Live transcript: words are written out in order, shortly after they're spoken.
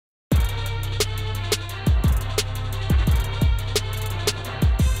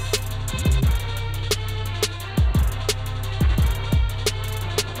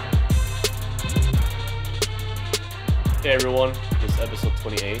everyone. This is episode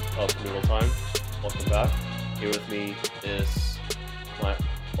 28 of Noodle Time. Welcome back. Here with me is my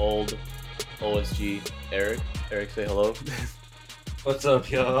old OSG, Eric. Eric, say hello. What's up,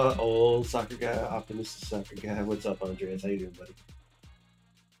 y'all? Old soccer guy, optimistic soccer guy. What's up, Andreas? How you doing, buddy?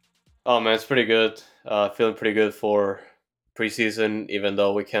 Oh man, it's pretty good. Feeling pretty good for preseason, even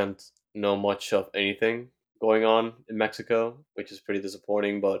though we can't know much of anything going on in Mexico, which is pretty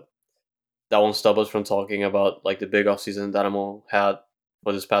disappointing. But that won't stop us from talking about like the big offseason Dynamo had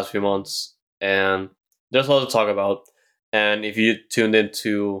for this past few months. And there's a lot to talk about. And if you tuned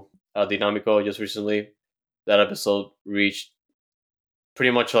into Dinamico just recently, that episode reached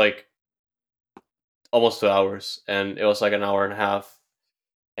pretty much like almost 2 hours, and it was like an hour and a half.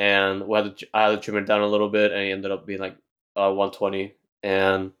 And I had to trim it down a little bit, and it ended up being like 120.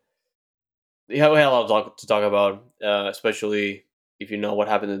 And yeah, we had a lot to talk about, especially if you know what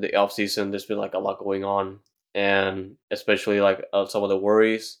happened in the off season. There's been like a lot going on, and especially like some of the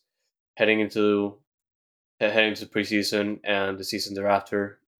worries heading into heading to preseason and the season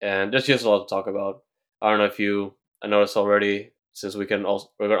thereafter. And there's just a lot to talk about. I don't know if you I noticed already, since we're gonna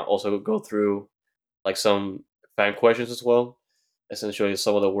also go through like some fan questions as well. Essentially,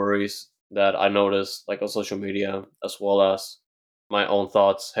 some of the worries that I noticed like on social media, as well as my own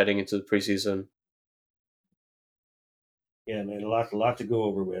thoughts heading into the preseason. Yeah, man, a lot to go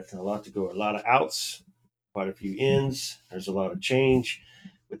over with. A lot of outs, quite a few ins. There's a lot of change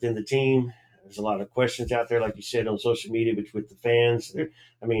within the team. There's a lot of questions out there, like you said, on social media, with the fans.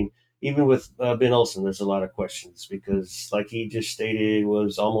 I mean, even with Ben Olsen, there's a lot of questions because, like he just stated,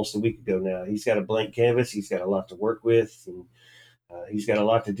 was almost a week ago now. He's got a blank canvas. He's got a lot to work with, and he's got a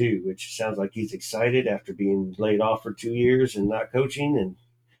lot to do. Which sounds like he's excited after being laid off for 2 years and not coaching, and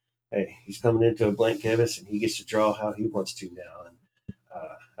hey, he's coming into a blank canvas and he gets to draw how he wants to now. And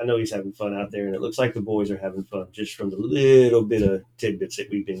I know he's having fun out there, and it looks like the boys are having fun just from the little bit of tidbits that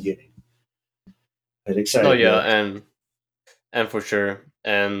we've been getting. But No, excited, yeah, man. and for sure.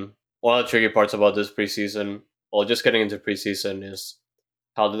 And one of the tricky parts about this preseason, well, just getting into preseason, is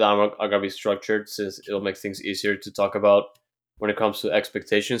how the Dynamo are gonna be structured, since it'll make things easier to talk about when it comes to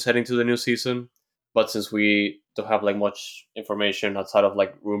expectations heading to the new season. But since we don't have like much information outside of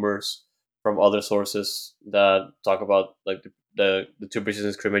like rumors from other sources that talk about like the two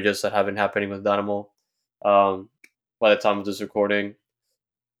preseason scrimmages that have been happening with Dynamo, um, by the time of this recording,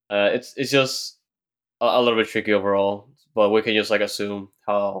 it's just a little bit tricky overall. But we can just like assume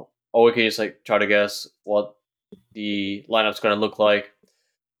how, or we can just like try to guess what the lineup's gonna look like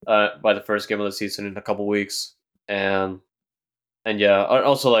by the first game of the season in a couple weeks. And yeah,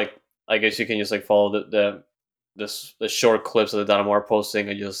 also like I guess you can just like follow the short clips of the Dynamo are posting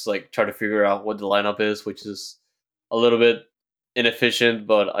and just like try to figure out what the lineup is, which is a little bit inefficient,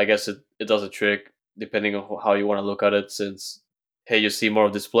 but I guess it does a trick depending on how you want to look at it. Since hey, you see more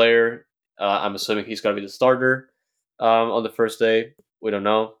of this player, I'm assuming he's gonna be the starter on the first day. We don't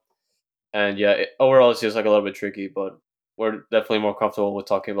know, and yeah, overall it's just like a little bit tricky, but we're definitely more comfortable with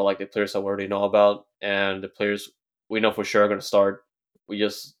talking about like the players that we already know about and the players we know for sure are going to start. We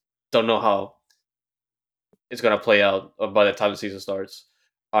just don't know how it's going to play out by the time the season starts.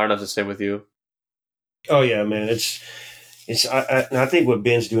 I don't know if it's the same with you. Oh yeah, man. It's. I think what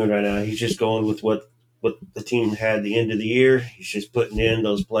Ben's doing right now, he's just going with what the team had the end of the year. He's just putting in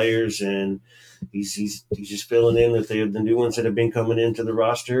those players, and he's just filling in with the new ones that have been coming into the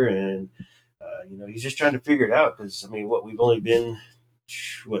roster, and he's just trying to figure it out because I mean, what we've only been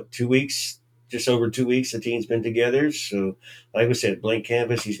 2 weeks, just over 2 weeks. The team's been together, so like we said, blank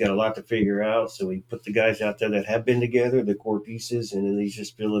canvas. He's got a lot to figure out. So he put the guys out there that have been together, the core pieces, and then he's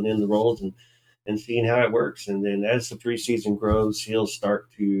just filling in the roles and seeing how it works. And then as the preseason grows, he'll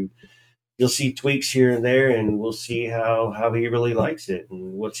start to you'll see tweaks here and there, and we'll see how he really likes it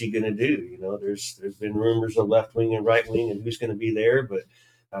and what's he going to do. There's been rumors of left wing and right wing and who's going to be there, but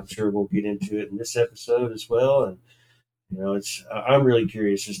I'm sure we'll get into it in this episode as well. And it's I'm really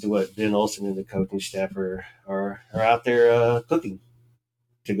curious as to what Ben Olsen and the coaching staff are out there cooking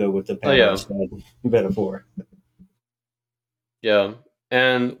to go with the Oh Panama yeah, squad metaphor. yeah.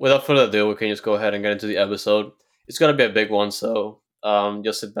 And without further ado, we can just go ahead and get into the episode. It's going to be a big one, so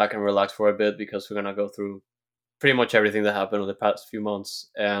just sit back and relax for a bit because we're going to go through pretty much everything that happened over the past few months,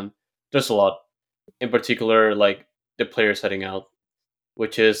 and there's a lot. In particular, like the players heading out,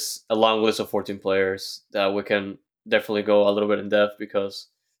 which is a long list of 14 players that we can definitely go a little bit in depth because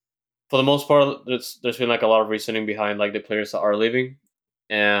for the most part there's been like a lot of reasoning behind like the players that are leaving,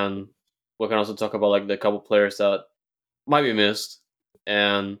 and we can also talk about like the couple players that might be missed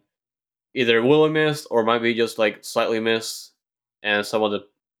and either will be missed or might be just like slightly missed, and some of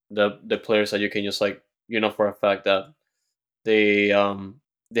the players that you can just like for a fact that they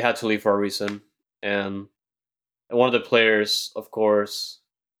they had to leave for a reason, and one of the players, of course,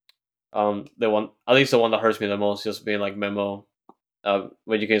 the one at least the one that hurts me the most, just being like Memo.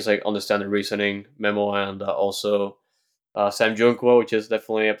 When you can like understand the reasoning, Memo, and also Sam Junko, which is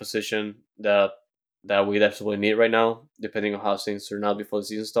definitely a position that we definitely need right now, depending on how things turn out before the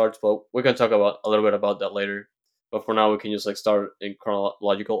season starts. But we can talk about a little bit about that later. But for now, we can just like start in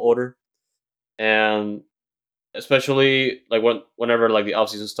chronological order, and especially like whenever like the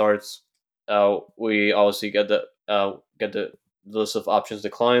offseason starts, we obviously get the list of options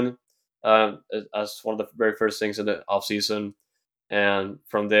decline as one of the very first things in the offseason, and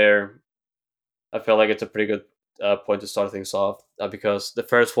from there I feel like it's a pretty good point to start things off because the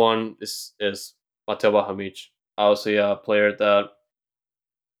first one is Mateo Bahamic, obviously a player that,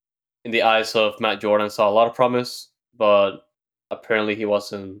 in the eyes of Matt Jordan, saw a lot of promise, but apparently he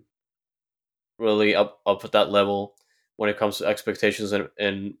wasn't really up at that level when it comes to expectations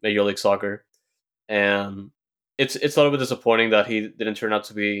in Major League Soccer, and it's a little bit disappointing that he didn't turn out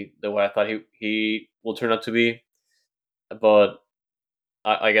to be the way I thought he will turn out to be, but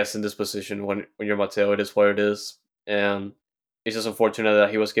I guess in this position, when you're Mateo, it is what it is, and it's just unfortunate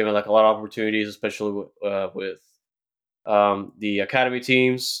that he was given like a lot of opportunities, especially with the academy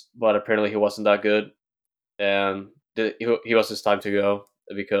teams. But apparently, he wasn't that good, and he was his time to go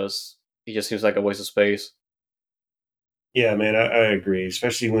because he just seems like a waste of space. Yeah, man, I agree.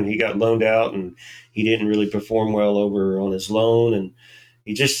 Especially when he got loaned out and he didn't really perform well over on his loan, and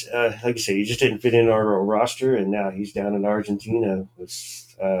he just, like you said, he just didn't fit in our roster. And now he's down in Argentina with,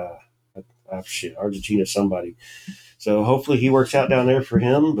 shit, Argentina somebody. So hopefully he works out down there for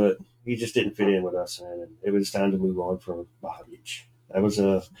him. But he just didn't fit in with us, man. And it was time to move on from Bahavic. That was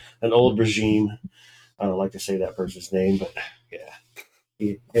an old regime. I don't like to say that person's name, but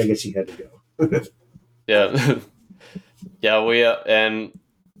yeah, I guess he had to go. Yeah, yeah, we and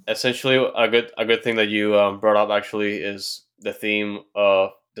essentially a good thing that you brought up actually is the theme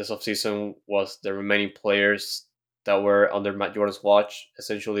of this offseason was the remaining players that were under Matt Jordan's watch.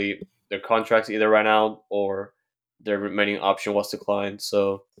 Essentially, their contracts either ran out or their remaining option was declined.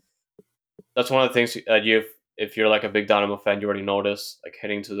 So that's one of the things that you, if you're like a big Dynamo fan, you already noticed like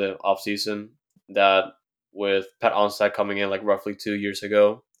heading to the offseason that with Pat Onstad coming in like roughly 2 years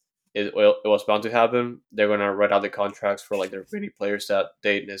ago, it was bound to happen. They're gonna write out the contracts for like the remaining players that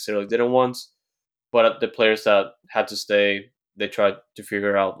they necessarily didn't want, but the players that had to stay, they tried to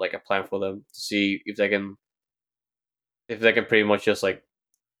figure out like a plan for them to see if they can pretty much just like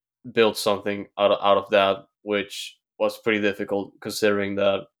build something out of that, which was pretty difficult considering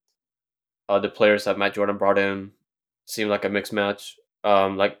that the players that Matt Jordan brought in seemed like a mixed match,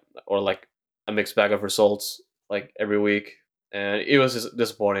 like or like a mixed bag of results like every week, and it was just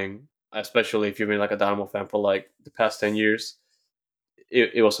disappointing, especially if you've been like a Dynamo fan for like the past 10 years.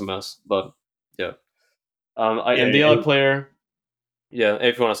 It was a mess, but yeah. Yeah, And the other and player, yeah.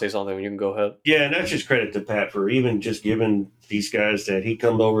 If you want to say something, you can go ahead. yeah, and that's just credit to Pat for even just giving these guys that he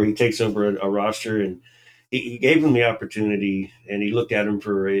come over, he takes over a roster, and he gave them the opportunity, and he looked at them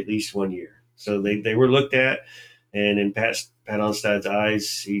for at least 1 year. So they were looked at, and in Pat Onstad's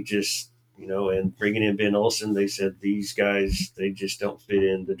eyes, he just and bringing in Ben Olsen, they said these guys they just don't fit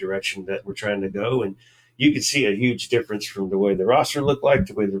in the direction that we're trying to go, and you could see a huge difference from the way the roster looked like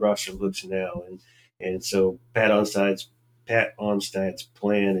to the way the roster looks now, and so Pat Onstad's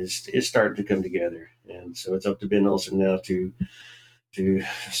plan is starting to come together, and so it's up to Ben Olsen now to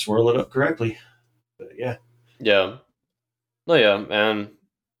swirl it up correctly. But yeah, Yeah, no, yeah, and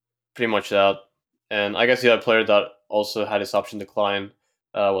pretty much that. And I guess the other player that also had his option decline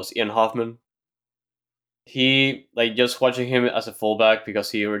was Ian Hoffman. He like just watching him as a fullback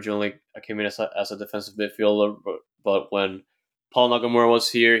because he originally came in as a defensive midfielder, but when Paul Nagamura was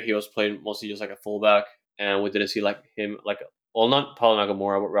here, he was playing mostly just like a fullback, and we didn't see like him like well not Paul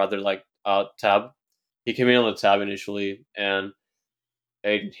Nagamura but rather like Tab. He came in on the tab initially, and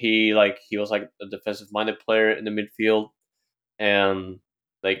he was like a defensive minded player in the midfield, and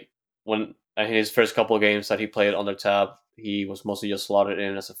like when in his first couple of games that he played on the tab, he was mostly just slotted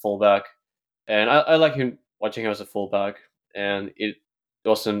in as a fullback, and I like him watching him as a fullback, and it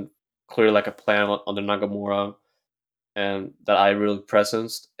wasn't clearly like a plan under Nagamura, and that I really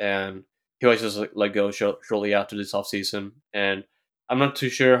presenced, and he was just like, let go shortly after this offseason, and I'm not too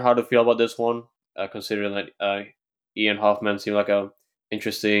sure how to feel about this one, considering that Ian Hoffman seemed like a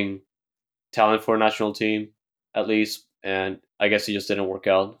interesting talent for a national team, at least, and I guess he just didn't work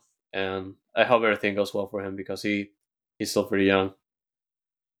out, and I hope everything goes well for him because he's still pretty young.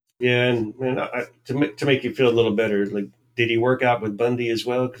 yeah, and to make you feel a little better, like did he work out with Bundy as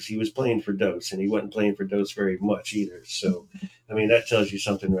well? Because he was playing for Dose, and he wasn't playing for Dose very much either. So, I mean, that tells you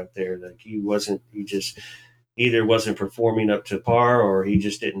something right there. Like he wasn't. He just either wasn't performing up to par, or he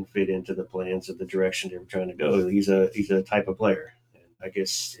just didn't fit into the plans of the direction they were trying to go. He's a type of player, and I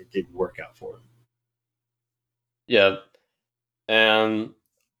guess it didn't work out for him. Yeah, and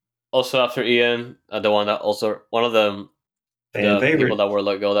also after Ian, the one that also one of Fan the people favorite. that were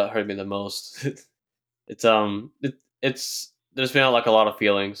let go that hurt me the most. It's there's been like a lot of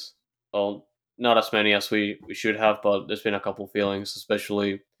feelings. Well, not as many as we should have, but there's been a couple feelings,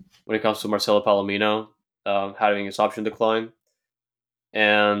 especially when it comes to Marcelo Palomino having his option decline,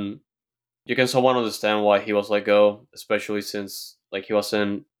 and you can somewhat understand why he was let go, especially since like he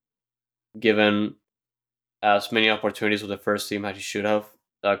wasn't given as many opportunities with the first team as he should have,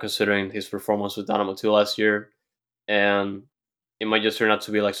 considering his performance with Dynamo 2 last year, and it might just turn out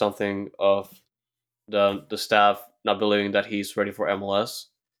to be like something of the staff not believing that he's ready for MLS,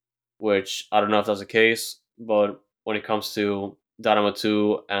 which I don't know if that's the case. But when it comes to Dynamo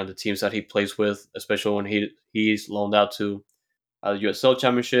 2 and the teams that he plays with, especially when he's loaned out to the USL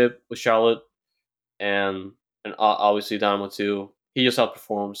Championship with Charlotte and obviously Dynamo 2, he just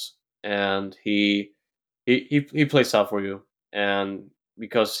outperforms and he plays out for you. And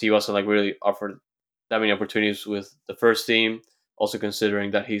because he wasn't like really offered that many opportunities with the first team, also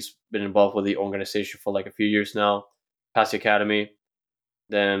considering that he's been involved with the organization for like a few years now, past the academy,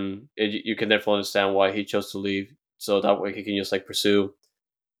 then you can definitely understand why he chose to leave. So that way he can just like pursue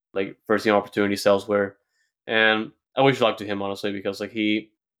like first team opportunities elsewhere. And I wish luck to him honestly because like he's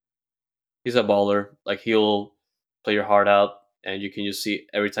a baller. Like he'll play your heart out, and you can just see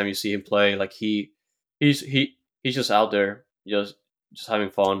every time you see him play, like he's just out there, just having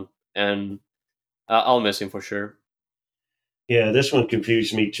fun, and I'll miss him for sure. Yeah, this one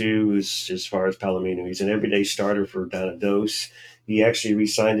confused me too. As far as Palomino, he's an everyday starter for Donados. He actually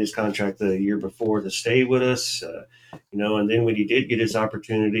re-signed his contract the year before to stay with us, and then when he did get his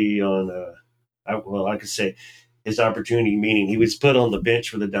opportunity well, I could say his opportunity, meaning he was put on the bench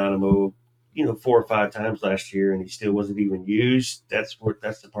for the Dynamo, 4 or 5 times last year, and he still wasn't even used. That's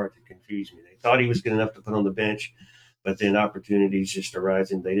the part that confused me. They thought he was good enough to put on the bench, but then opportunities just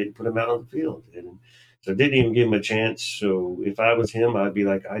arise, and they didn't put him out on the field. And so didn't even give him a chance. So if I was him, I'd be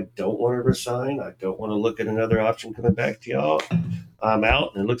like, I don't want to resign. I don't want to look at another option coming back to y'all. I'm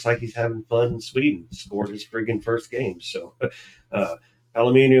out, and it looks like he's having fun in Sweden. Scored his friggin' first game. So, uh,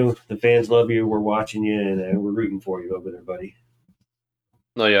 Palomino, the fans love you. We're watching you, and we're rooting for you over there, buddy.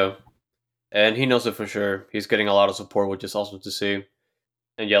 No, yeah, and he knows it for sure. He's getting a lot of support, which is awesome to see.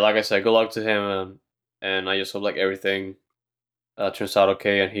 And yeah, like I said, good luck to him, and I just hope like everything turns out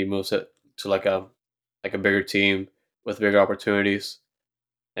okay, and he moves it to like a bigger team with bigger opportunities,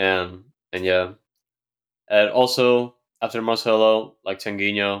 and yeah. And also after Marcelo, like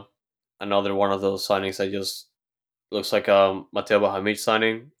Tanguino, another one of those signings that just looks like a Mateo Bahamich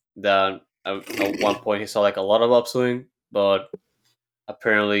signing that at one point he saw like a lot of upswing, but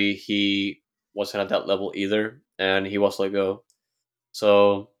apparently he wasn't at that level either, and he was let go.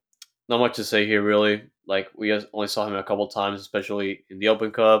 So not much to say here really. Like we only saw him a couple times, especially in the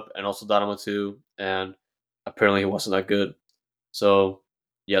Open Cup and also Dynamo 2, and apparently he wasn't that good. So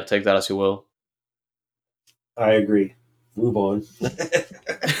yeah, take that as you will. I agree. Move on.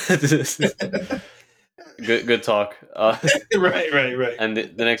 Good talk. Right, right, right. And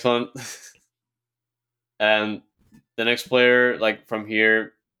the next one, and the next player, like from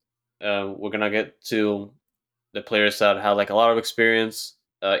here, we're gonna get to the players that had like a lot of experience,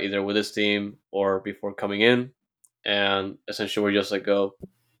 either with this team or before coming in, and essentially we're just like go.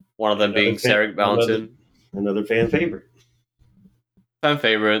 One of them Another being fan, Sarek another Valentin, another fan favorite. fan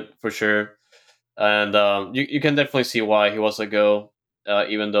favorite for sure, and you can definitely see why he was a go,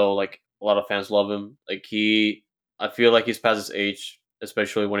 even though like a lot of fans love him. Like I feel like he's past his age,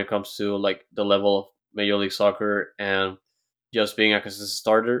 especially when it comes to like the level of Major League Soccer and just being a consistent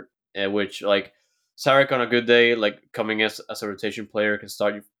starter. And which like Sarek on a good day, like coming as a rotation player can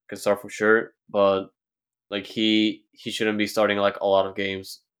start for sure, but like he shouldn't be starting like a lot of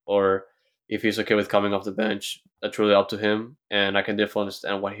games, or if he's okay with coming off the bench, that's really up to him. And I can definitely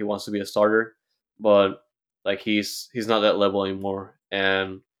understand why he wants to be a starter, but like he's not that level anymore,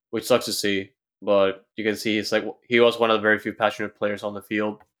 and which sucks to see. But you can see he's like he was one of the very few passionate players on the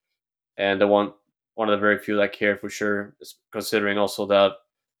field, and the one of the very few that cared for sure. Considering also that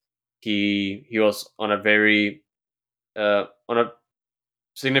he was on a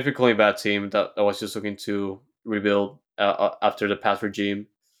significantly bad team that was just looking to rebuild after the past regime,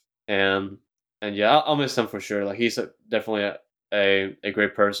 and and yeah, I'll miss him for sure. Like he's definitely a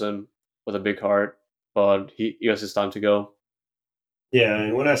great person with a big heart, but he has his time to go. Yeah,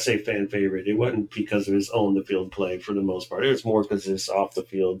 and when I say fan favorite, it wasn't because of his on the field play for the most part. It was more because of his off the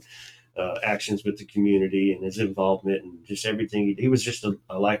field actions with the community and his involvement and just everything. He was just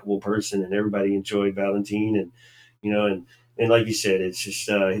a likable person, and everybody enjoyed Valentine. And you know, and like you said, it's just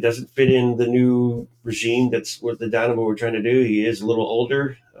he doesn't fit in the new regime. That's what the Dynamo were trying to do. He is a little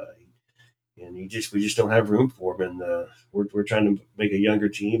older. And we just don't have room for him, and we're trying to make a younger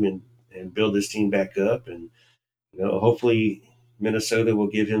team and build this team back up, and hopefully Minnesota will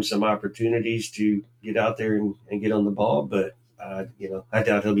give him some opportunities to get out there and get on the ball. But I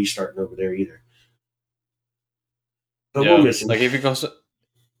doubt he'll be starting over there either. But we'll Yeah, miss him. like if he goes,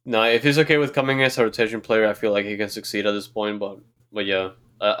 no, if he's okay with coming as a rotation player, I feel like he can succeed at this point. But yeah,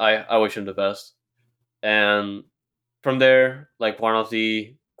 I wish him the best. And from there, like one of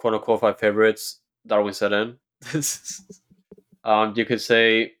the quote unquote five favorites, Darwin set in. You could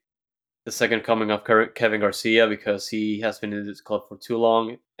say the second coming of Kevin Garcia because he has been in this club for too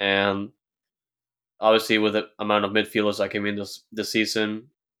long, and obviously with the amount of midfielders that came in this season,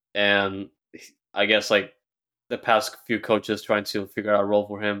 and I guess like the past few coaches trying to figure out a role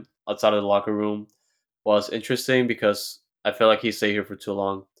for him outside of the locker room was interesting because I feel like he stayed here for too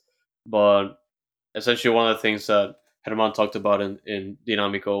long. But essentially, one of the things that Herman talked about in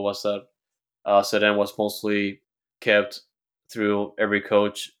Dinamico was that Sedan was mostly kept through every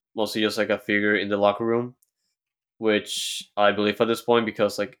coach, mostly just like a figure in the locker room, which I believe at this point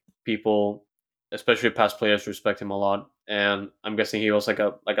because like people, especially past players, respect him a lot, and I'm guessing he was like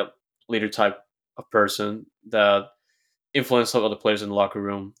a leader type of person that influenced some of the players in the locker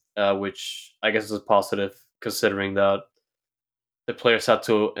room, which I guess is a positive considering that the players had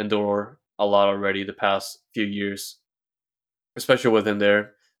to endure a lot already the past few years, especially within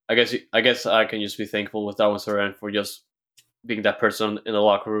there. I guess I can just be thankful with Darwin Soren for just being that person in the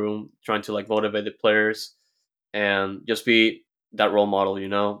locker room, trying to like motivate the players and just be that role model, you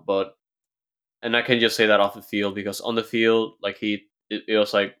know. But and I can just say that off the field because on the field, like it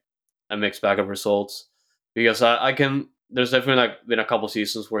was like a mixed bag of results. Because I can, there's definitely like been a couple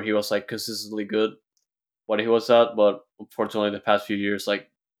seasons where he was like consistently good what he was at, but unfortunately the past few years, like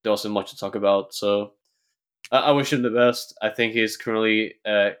there wasn't much to talk about. So I wish him the best. I think he's currently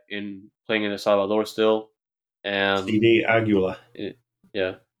in playing in El Salvador still, and CD Aguila. it,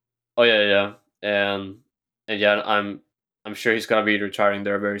 yeah, oh yeah, yeah, and yeah, I'm sure he's gonna be retiring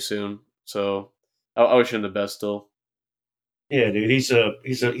there very soon. So I wish him the best still. Yeah, dude, he's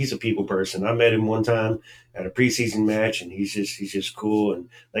a people person. I met him one time at a preseason match, and he's just cool. And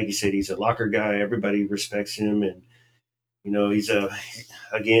like you said, he's a locker guy. Everybody respects him, and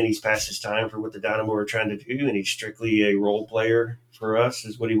he's past his time for what the Dynamo are trying to do, and he's strictly a role player for us,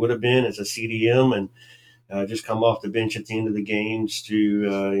 is what he would have been as a CDM, and just come off the bench at the end of the games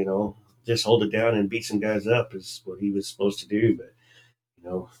to just hold it down and beat some guys up is what he was supposed to do. But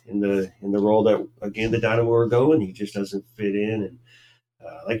in the role that again the Dynamo are going, he just doesn't fit in. And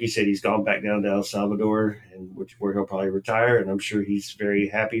like you said, he's gone back down to El Salvador, and where he'll probably retire. And I'm sure he's very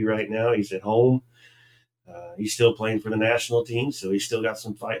happy right now. He's at home. He's still playing for the national team, so he's still got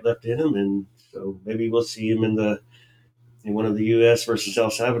some fight left in him. And so maybe we'll see him in one of the U.S. versus El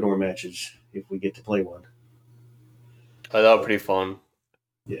Salvador matches if we get to play one. That was So pretty fun.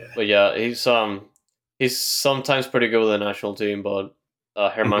 yeah, But yeah, he's sometimes pretty good with the national team, but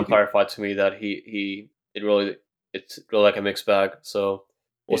Herman clarified to me that it's really like a mixed bag. So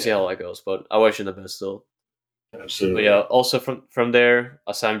we'll see yeah, how that goes. But I wish him the best still. But yeah, absolutely. also from there,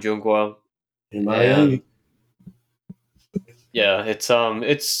 Sam Jungwa, MIA. and yeah, it's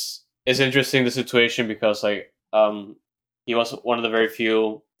interesting the situation because like he was one of the very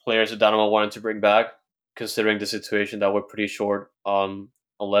few players that Dynamo wanted to bring back, considering the situation that we're pretty short on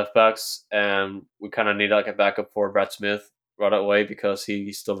left backs, and we kind of need like a backup for Brad Smith right away because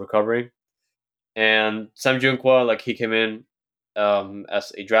he's still recovering. And Sam Junqua, like he came in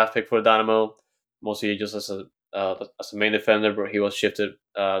as a draft pick for Dynamo, mostly just as a main defender, but he was shifted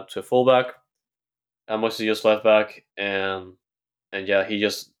to a fullback, mostly just left back, and yeah, he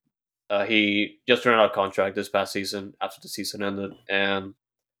just ran out of contract this past season after the season ended, and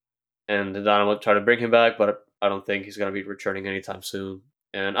the Dynamo tried to bring him back, but I don't think he's gonna be returning anytime soon.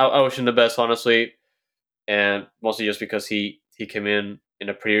 And I wish him the best, honestly, and mostly just because he came in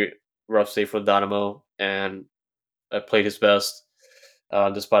a pretty rough state for Dynamo and played his best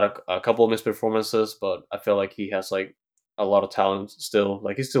despite a couple of misperformances. But I feel like he has like a lot of talent still.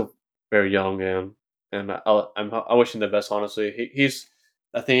 Like he's still very young, and I wish him the best. Honestly, he's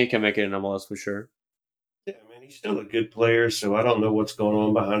I think he can make it in MLS for sure. Yeah, man, he's still a good player. So I don't know what's going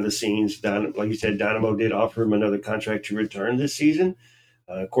on behind the scenes. Like you said, Dynamo did offer him another contract to return this season.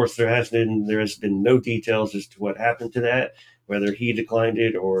 Of course, there has been no details as to what happened to that, whether he declined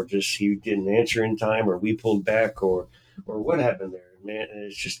it or just he didn't answer in time, or we pulled back, or what happened there. Man,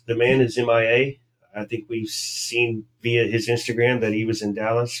 it's just the man is MIA. I think we've seen via his Instagram that he was in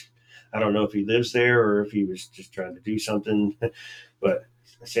Dallas. I don't know if he lives there or if he was just trying to do something, but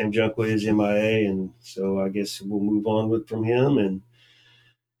Sam Junqua is MIA, and so I guess we'll move on with from him, and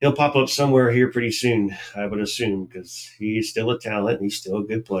he'll pop up somewhere here pretty soon. I would assume because he's still a talent, and he's still a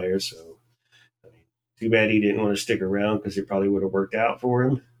good player. So, I mean, too bad he didn't want to stick around because it probably would have worked out for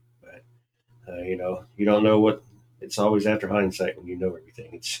him. But you don't know what. It's always after hindsight when you know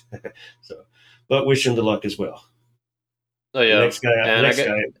everything. It's so, but wish him the luck as well. Oh The yeah, next guy, the and I next get.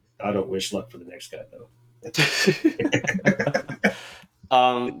 guy, I don't wish luck for the next guy though.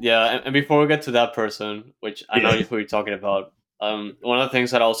 Yeah, and before we get to that person, which I know Yeah, who you're talking about, one of the things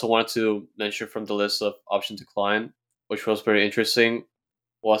that I also wanted to mention from the list of option decline, which was very interesting,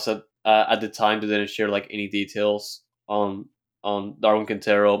 was that at the time they didn't share like any details on Darwin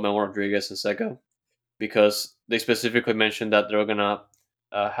Quintero, Memo Rodriguez, and Seca, because they specifically mentioned that they're gonna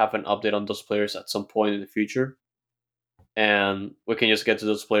have an update on those players at some point in the future, and we can just get to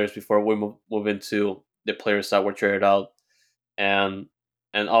those players before we move into the players that were traded out, and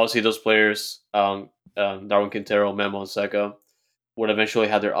obviously those players, Darwin Quintero, Memo, and Seca, would eventually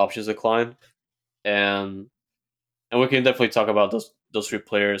have their options decline, and we can definitely talk about those three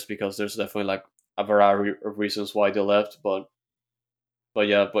players because there's definitely like a variety of reasons why they left, but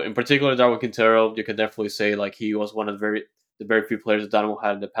yeah, but in particular Darwin Quintero, you can definitely say like he was one of the very few players that Dynamo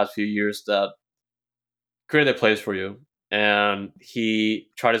had in the past few years that created plays for you, and he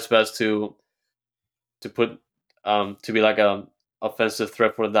tried his best to put to be like a offensive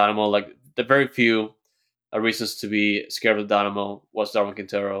threat for the Dynamo. Like the very few reasons to be scared of the Dynamo was Darwin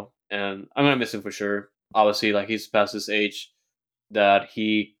Quintero, and I'm gonna miss him for sure. Obviously, like he's past his age that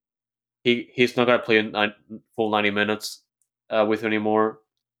he's not gonna play in full 90 minutes with anymore,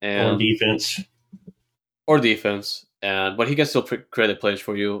 on and defense. or defense, and but he can still create the plays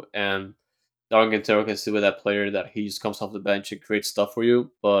for you, and Darwin Quintero can still be that player that he just comes off the bench and creates stuff for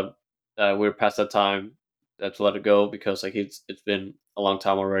you. But we're past that time to let it go because like it's been a long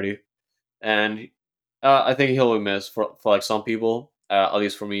time already, and I think he'll be missed for like some people. At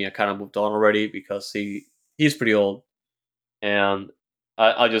least for me, I kind of moved on already because he's pretty old, and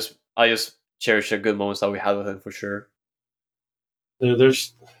I just cherish the good moments that we had with him for sure.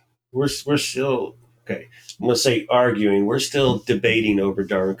 There's we're still okay. I'm gonna say arguing. We're still debating over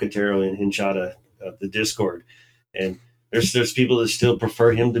Darwin Quintero and Hinchada of the Discord, and there's people that still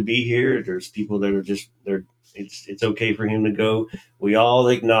prefer him to be here. There's people that are just they're it's okay for him to go. We all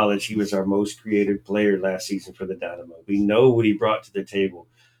acknowledge he was our most creative player last season for the Dynamo. We know what he brought to the table,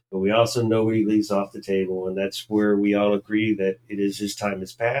 but we also know what he leaves off the table, and that's where we all agree that it is his time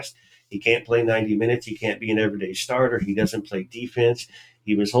has passed. He can't play 90 minutes. He can't be an everyday starter. He doesn't play defense.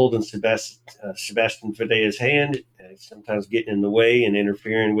 He was holding Sebastian Fadea's hand, sometimes getting in the way and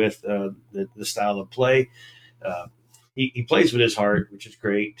interfering with the style of play. Uh, he plays with his heart, which is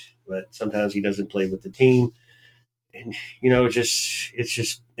great, but sometimes he doesn't play with the team. And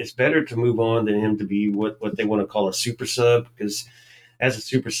it's better to move on than him to be what they want to call a super sub, because as a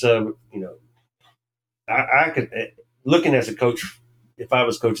super sub, I could looking as a coach, if I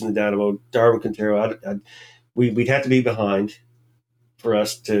was coaching the Dynamo, Darwin Quintero, we'd have to be behind for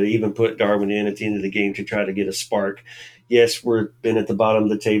us to even put Darwin in at the end of the game to try to get a spark. Yes, we're been at the bottom of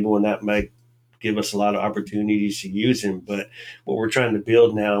the table, and that might give us a lot of opportunities to use him. But what we're trying to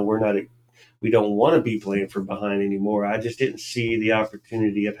build now, we don't want to be playing from behind anymore. I just didn't see the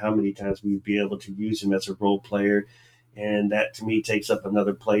opportunity of how many times we'd be able to use him as a role player, and that to me takes up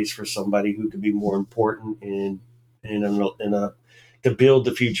another place for somebody who could be more important in a to build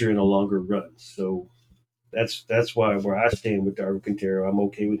the future in a longer run. So that's why where I stand with Darwin Quintero. I'm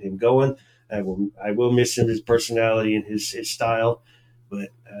okay with him going. I will miss him, his personality and his style, but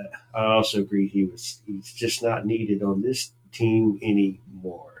I also agree he's just not needed on this team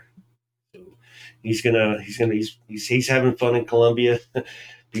anymore. So he's having fun in Colombia.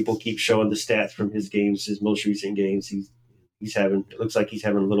 People keep showing the stats from his games, his most recent games. He's having it looks like he's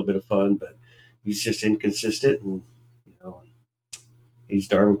having a little bit of fun, but he's just inconsistent, and he's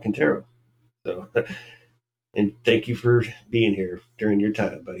Darwin Quintero. So and thank you for being here during your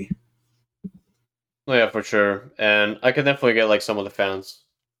time, buddy. Oh, yeah, for sure, and I can definitely get like some of the fans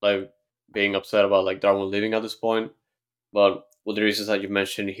like being upset about like Darwin leaving at this point. But with the reasons that you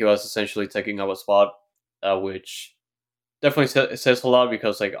mentioned, he was essentially taking up a spot, which definitely says a lot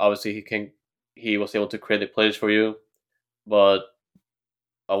because like obviously he was able to create the plays for you, but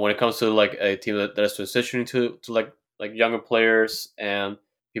when it comes to like a team that is transitioning to like like younger players and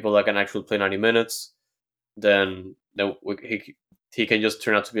people that can actually play 90 minutes, then he can just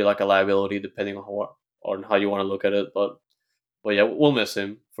turn out to be like a liability depending on how you want to look at it. But yeah, we'll miss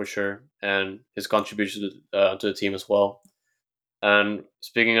him for sure, and his contribution to the team as well. And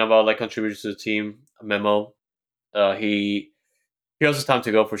speaking about like contributions to the team, Memo, he has his time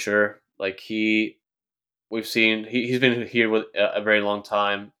to go for sure. Like we've seen he's been here with a very long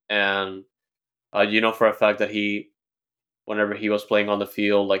time, and you know for a fact that whenever he was playing on the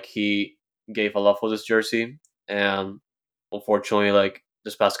field, like he gave a lot for this jersey, and unfortunately, like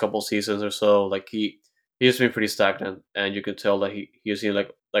this past couple seasons or so, like he's been pretty stagnant, and you could tell that he just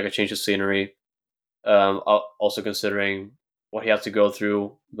needed like a change of scenery. Also considering what he had to go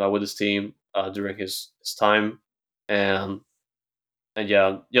through with his team during his time, and and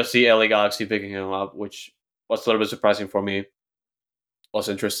yeah, just see LA Galaxy picking him up, which was a little bit surprising for me. Was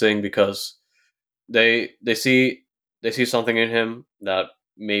interesting because they see something in him that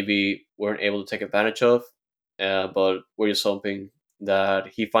maybe weren't able to take advantage of, but we're just hoping that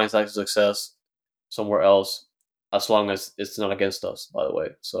he finds that success somewhere else, as long as it's not against us. By the way,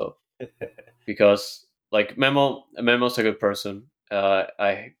 so because like Memo's a good person,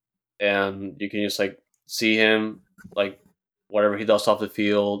 I and you can just like see him like whatever he does off the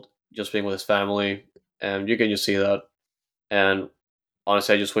field, just being with his family, and you can just see that. And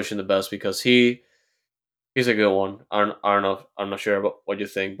honestly, I just wish him the best because he's a good one. I don't know. I'm not sure about what you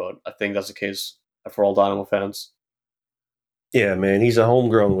think, but I think that's the case for all Dynamo fans. Yeah, man, he's a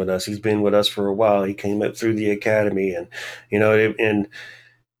homegrown with us. He's been with us for a while. He came up through the academy, and and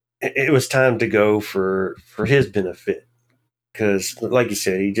it was time to go for his benefit because, like you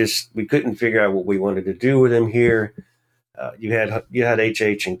said, we couldn't figure out what we wanted to do with him here. You had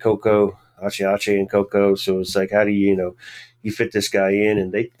HH and Coco, Ache and Coco. So it's like, how do you fit this guy in?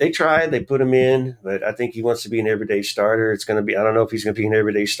 And they tried, they put him in, but I think he wants to be an everyday starter. It's going to be, I don't know if he's going to be an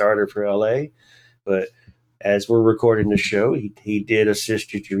everyday starter for LA, but as we're recording the show, he did assist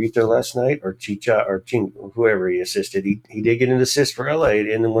Chicharito last night, or Chicha, or Ching, whoever he assisted. He did get an assist for LA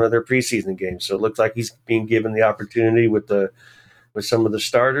in one of their preseason games. So it looks like he's being given the opportunity with some of the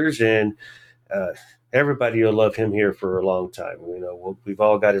starters, and uh, everybody will love him here for a long time. We've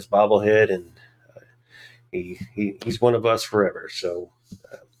all got his bobblehead, and he's one of us forever. So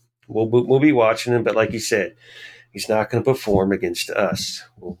we'll be watching him. But like you said, he's not going to perform against us.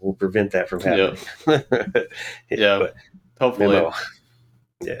 We'll prevent that from Yeah, happening. yeah, But hopefully. Memo,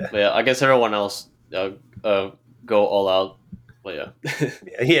 yeah, But yeah, I guess everyone else uh, go all out. But yeah,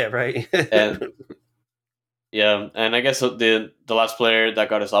 yeah, right. and yeah, and I guess the last player that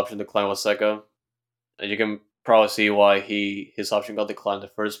got his option declined was Seka, and you can probably see why his option got declined in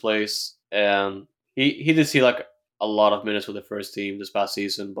the first place. And he did see like a lot of minutes with the first team this past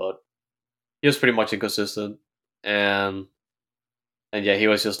season, but he was pretty much inconsistent. And and yeah, he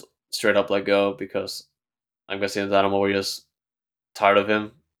was just straight up let go because I'm guessing that Dynamo were just tired of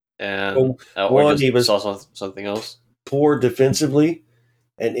him, and Well, or one, he just was saw something else. poor defensively,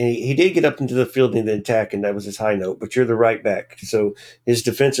 and he did get up into the field in the attack, and that was his high note. But you're the right back, so his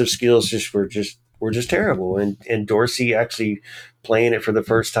defensive skills were just terrible. And Dorsey actually playing it for the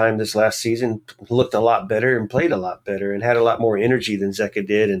first time this last season looked a lot better and played a lot better and had a lot more energy than Zeka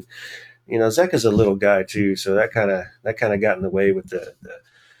did. And Zeka's a little guy too, so that kind of got in the way with the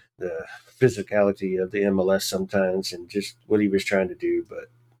physicality of the MLS sometimes and just what he was trying to do. But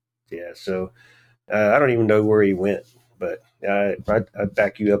yeah, so I don't even know where he went, but I'd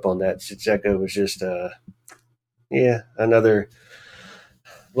back you up on that. Zeka was just, yeah, another.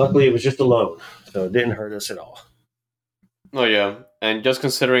 Luckily, it was just a loan, so it didn't hurt us at all. Oh yeah, and just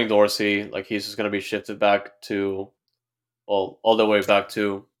considering Dorsey, like he's just gonna be shifted back to, well, all the way back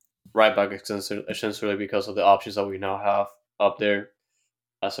to right back essentially because of the options that we now have up there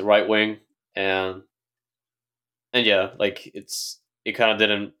as a right wing, and and yeah, like it kind of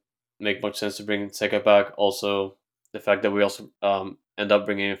didn't make much sense to bring Seka back. Also, the fact that we also end up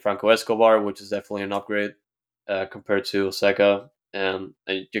bringing in Franco Escobar, which is definitely an upgrade compared to Seka, and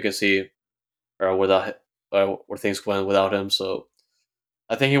you can see without where things went without him. So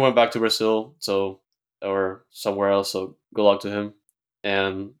I think he went back to Brazil, so or somewhere else. So good luck to him.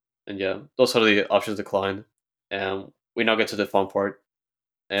 And and yeah, those are the options declined, and we now get to the fun part,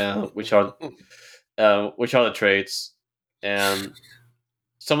 which are the trades, and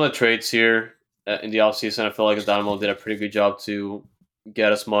some of the trades here in the offseason, I feel like the Dynamo did a pretty good job to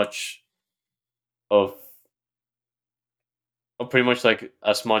get as much of, pretty much like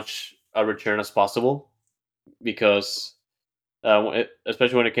as much a return as possible because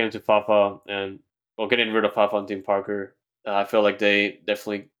especially when it came to Fafa and well, getting rid of Fafa and Tim Parker, I feel like they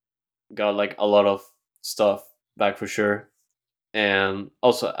definitely got like a lot of stuff back for sure, and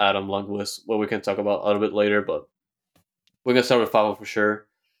also Adam Lundqvist, what we can talk about a little bit later. But we can start with Favo for sure.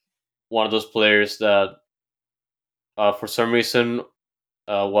 One of those players that, for some reason,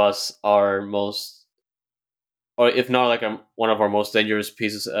 was our most, or if not like one of our most dangerous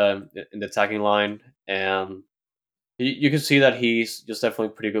pieces in the attacking line, and you can see that he's just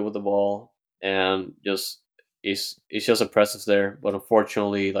definitely pretty good with the ball, and just he's just a presence there. But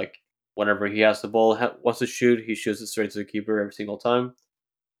unfortunately, like whenever he has the ball, wants to shoot, he shoots it straight to the keeper every single time,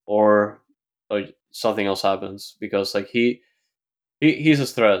 or, or something else happens because like he's a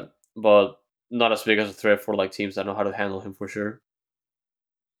threat, but not as big as a threat for like teams that know how to handle him for sure.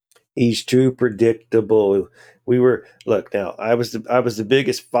 He's too predictable. We were look now. I was the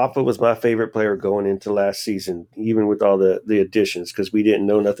biggest. Fafa was my favorite player going into last season, even with all the additions, because we didn't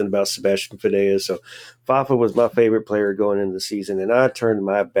know nothing about Sebastian Fidea. So Fafa was my favorite player going into the season, and I turned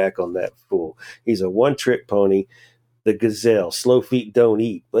my back on that fool. He's a one trick pony. The gazelle, slow feet don't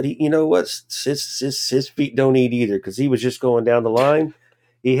eat. But he, you know what? His feet don't eat either because he was just going down the line.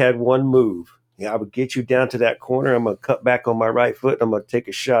 He had one move. Yeah, I would get you down to that corner. I'm going to cut back on my right foot. I'm going to take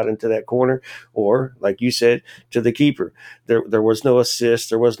a shot into that corner, or like you said, to the keeper. There was no assist.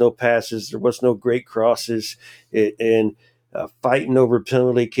 There was no passes. There was no great crosses, and fighting over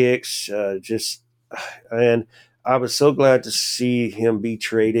penalty kicks. Just and I was so glad to see him be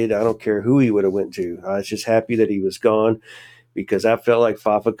traded. I don't care who he would have went to. I was just happy that he was gone because I felt like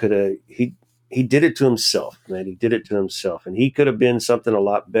Fafa could have he did it to himself, man. He did it to himself, and he could have been something a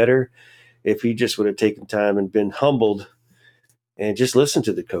lot better if he just would have taken time and been humbled and just listened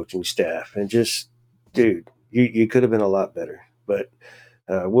to the coaching staff and just, dude, you could have been a lot better. But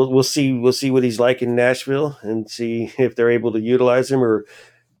we'll see what he's like in Nashville and see if they're able to utilize him or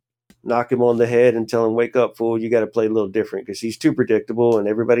knock him on the head and tell him, "Wake up, fool! You got to play a little different," because he's too predictable, and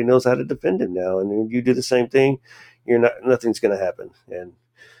everybody knows how to defend him now. And when you do the same thing, you're not nothing's going to happen. And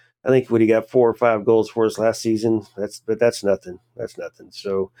I think what he got 4 or 5 goals for us last season. That's nothing. That's nothing.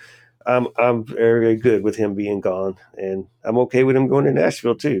 So I'm very good with him being gone, and I'm okay with him going to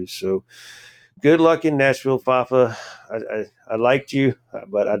Nashville too. So good luck in Nashville, Fafa. I liked you,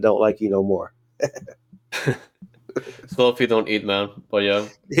 but I don't like you no more. So if you don't eat, man. But yeah,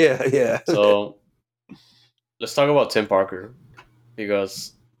 Yeah, yeah. so let's talk about Tim Parker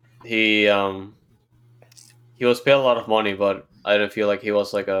because he um he was paid a lot of money, but I didn't feel like he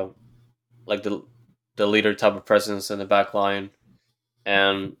was like a like the leader type of presence in the back line,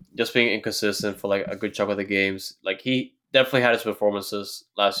 and just being inconsistent for like a good chunk of the games. Like he definitely had his performances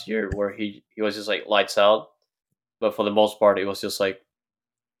last year where he was just like lights out, but for the most part it was just like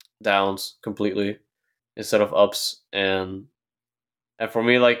downs completely instead of ups. And for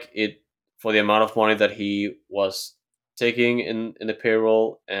me, like it, for the amount of money that he was taking in the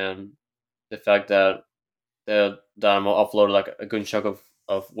payroll, and the fact that the Dynamo offloaded like a good chunk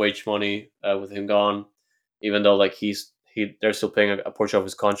of wage money with him gone, even though like they're still paying a portion of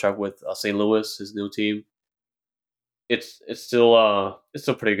his contract with St. Louis, his new team. It's still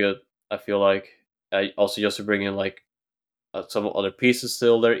pretty good. I feel like also just to bring in like some other pieces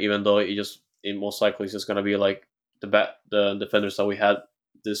still there, even though it most likely is just gonna be like the defenders that we had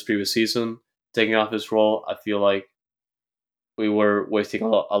this previous season taking off his role. I feel like we were wasting a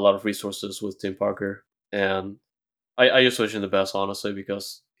lot of resources with Tim Parker, and I just wish him the best, honestly,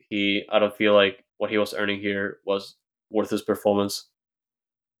 because I don't feel like what he was earning here was worth his performance.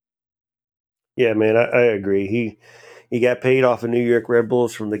 Yeah, man, I agree. He got paid off of New York Red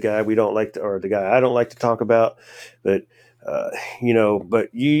Bulls from the guy we don't like to, or the guy I don't like to talk about, but uh, but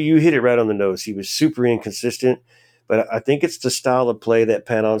you hit it right on the nose. He was super inconsistent, but I think it's the style of play that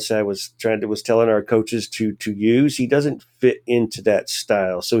Pat Onside was telling our coaches to use. He doesn't fit into that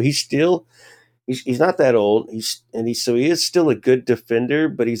style, so he's not that old. He is still a good defender,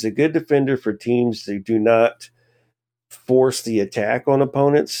 but he's a good defender for teams that do not force the attack on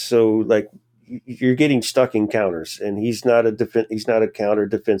opponents. So like you're getting stuck in counters, and he's not a counter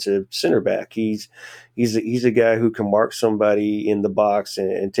defensive center back. He's a guy who can mark somebody in the box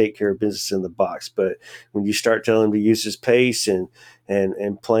and take care of business in the box. But when you start telling him to use his pace and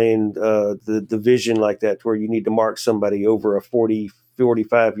playing the vision like that, where you need to mark somebody over a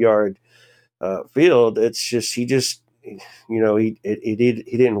 45 yard field, it's just he didn't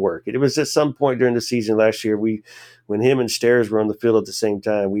work. It was at some point during the season last year when him and Stairs were on the field at the same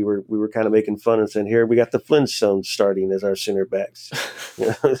time, we were kind of making fun and saying, "Here we got the Flintstones starting as our center backs."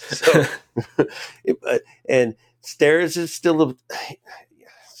 So and Stairs is still a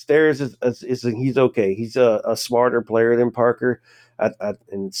Stairs he's okay. He's a smarter player than Parker,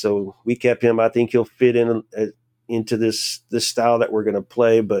 and so we kept him. I think he'll fit in into this style that we're going to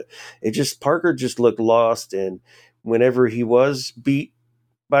play. But it just Parker just looked lost, and whenever he was beat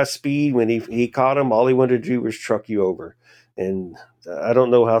by speed, when he caught him, all he wanted to do was truck you over. And I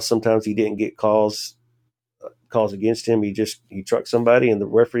don't know how sometimes he didn't get calls against him. He trucked somebody, and the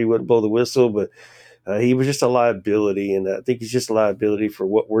referee wouldn't blow the whistle, but he was just a liability, and I think he's just a liability for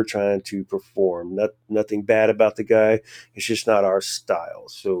what we're trying to perform. Nothing bad about the guy. It's just not our style.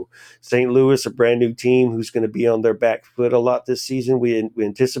 So St. Louis, a brand new team who's going to be on their back foot a lot this season. We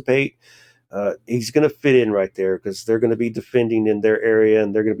anticipate he's going to fit in right there because they're going to be defending in their area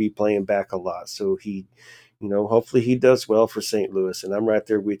and they're going to be playing back a lot. So hopefully he does well for St. Louis, and I'm right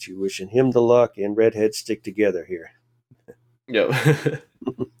there with you, wishing him the luck and Redhead stick together here. Yeah,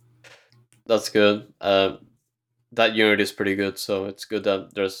 that's good. That unit is pretty good, so it's good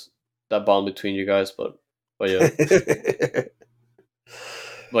that there's that bond between you guys. But yeah,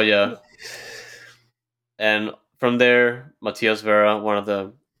 but yeah, and from there, Matias Vera, one of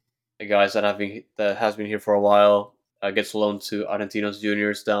the guys that has been here for a while, gets loaned to Argentinos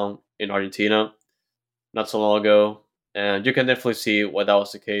Juniors down in Argentina not so long ago, and you can definitely see why that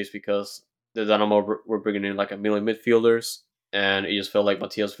was the case because the Dynamo were bringing in like a million midfielders, and it just felt like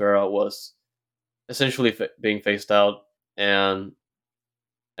Matias Vera was essentially being phased out, and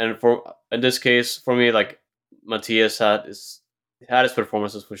for in this case for me like Matias had his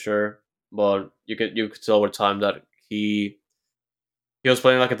performances for sure, but you could tell over time that he was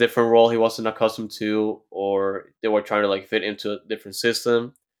playing like a different role he wasn't accustomed to, or they were trying to like fit into a different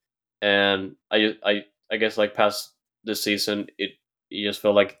system. And I guess like past this season, it just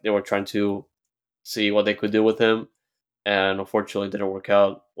felt like they were trying to see what they could do with him, and unfortunately, it didn't work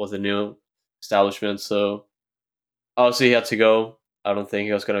out with the new establishment. So obviously, he had to go. I don't think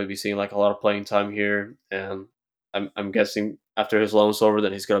he was going to be seeing like a lot of playing time here, and I'm guessing after his loan's over,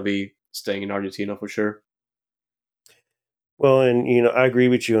 then he's going to be staying in Argentina for sure. Well, and I agree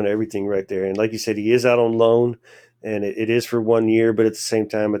with you on everything right there. And like you said, he is out on loan, and it is for 1 year. But at the same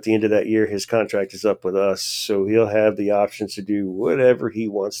time, at the end of that year, his contract is up with us, so he'll have the options to do whatever he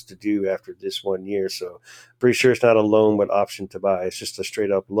wants to do after this 1 year. So, pretty sure it's not a loan with option to buy. It's just a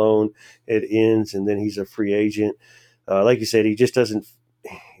straight up loan. It ends, and then he's a free agent. Like you said, he just doesn't.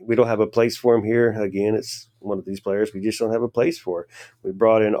 We don't have a place for him here. Again, it's one of these players we just don't have a place for. We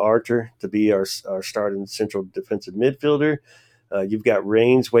brought in Archer to be our starting central defensive midfielder. You've got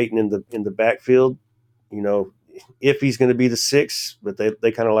Reigns waiting in the backfield. You know, if he's going to be the sixth, but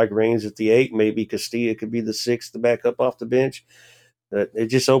they kind of like Reigns at the eight. Maybe Castilla could be the sixth to back up off the bench. It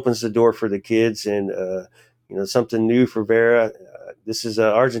just opens the door for the kids and something new for Vera. This is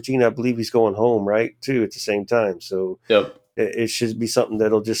Argentina. I believe he's going home, right? Too at the same time. So Yep. it should be something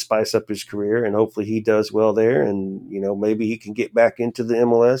that'll just spice up his career, and hopefully he does well there. And maybe he can get back into the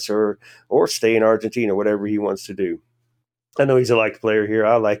MLS or stay in Argentina, whatever he wants to do. I know he's a liked player here.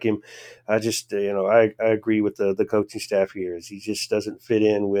 I like him. I just, I agree with the coaching staff here. Is he just doesn't fit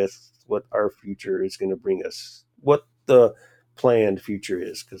in with what our future is going to bring us, what the planned future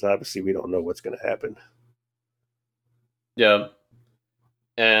is, because obviously we don't know what's going to happen. Yeah.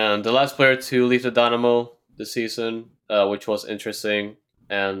 And the last player to leave the Dynamo this season, which was interesting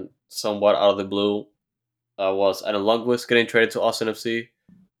and somewhat out of the blue, was Adam Lundqvist getting traded to Austin FC,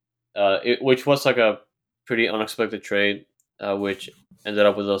 which was like a pretty unexpected trade, which ended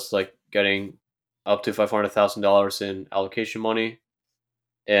up with us like getting up to $500,000 in allocation money,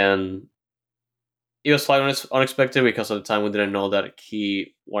 and it was slightly unexpected because at the time we didn't know that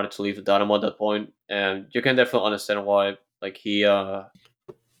he wanted to leave the Dynamo at that point, and you can definitely understand why. Like he's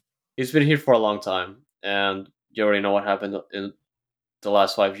been here for a long time, and you already know what happened in the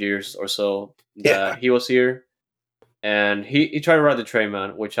last 5 years or so Yeah. that he was here, and he tried to ride the train,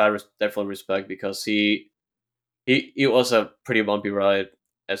 man, which I definitely respect because it was a pretty bumpy ride,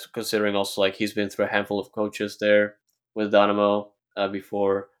 as considering also like he's been through a handful of coaches there with Dynamo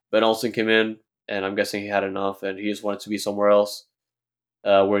before Ben Olsen came in, and I'm guessing he had enough, and he just wanted to be somewhere else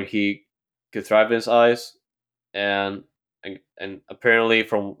where he could thrive in his eyes, and and apparently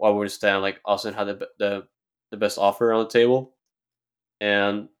from what we understand, like Austin had the best offer on the table,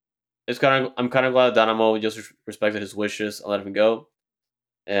 and I'm kind of glad Dynamo just respected his wishes and let him go,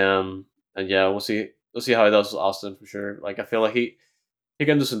 and yeah, we'll see how he does with Austin for sure. Like I feel like he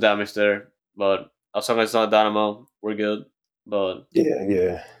can do some damage there, but as long as it's not Dynamo, we're good. But Yeah.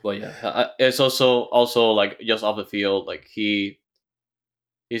 Yeah. but yeah, it's also like just off the field, like he's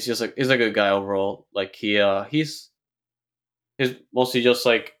just like he's a good guy overall. Like he's mostly just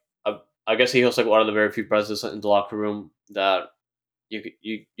like I guess he has like one of the very few presences in the locker room that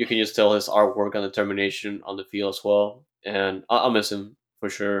you can just tell his artwork and determination on the field as well. And I'll miss him for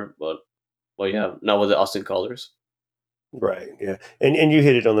sure, but yeah, not with the Austin colors. Right. Yeah. And you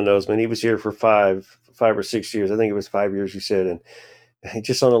hit it on the nose, man. He was here for 5 or 6 years. I think it was 5 years, you said, and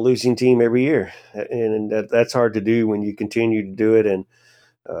just on a losing team every year, and that's hard to do when you continue to do it. And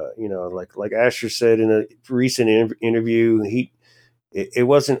like Asher said in a recent interview, it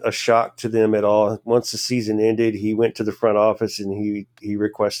wasn't a shock to them at all. Once the season ended, he went to the front office and he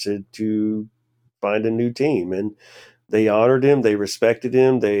requested to find a new team, and they honored him, they respected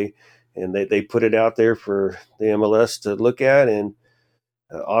him, they put it out there for the MLS to look at, and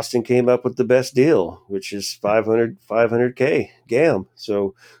Austin came up with the best deal, which is 500K GAM.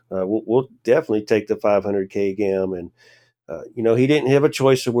 So we'll definitely take the 500K GAM, and he didn't have a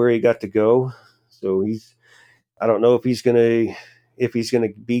choice of where he got to go, so I don't know if he's gonna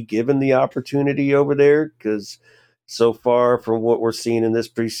be given the opportunity over there, because so far from what we're seeing in this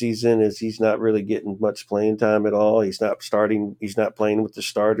preseason is he's not really getting much playing time at all. He's not starting. He's not playing with the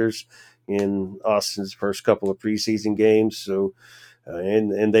starters in Austin's first couple of preseason games. So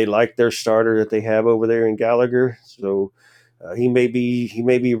and they like their starter that they have over there in Gallagher. So he may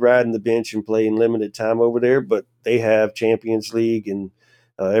be riding the bench and playing limited time over there, but they have Champions League and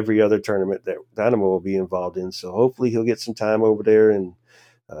every other tournament that Dynamo will be involved in. So hopefully he'll get some time over there. And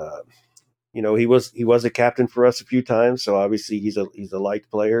uh, he was a captain for us a few times, so obviously he's a liked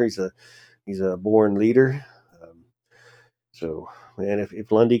player. He's a born leader. Um, so man,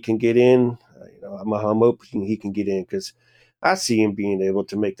 if Lundy can get in, I'm hoping he can get in, because I see him being able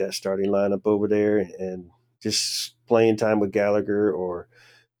to make that starting lineup over there and just playing time with Gallagher, or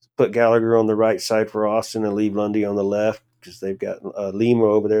put Gallagher on the right side for Austin and leave Lundy on the left, because they've got Lima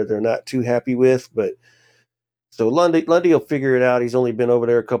over there they're not too happy with. But so Lundy will figure it out. He's only been over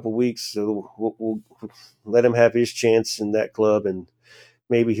there a couple weeks, so we'll let him have his chance in that club, and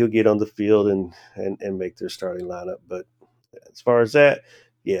maybe he'll get on the field and make their starting lineup. But as far as that,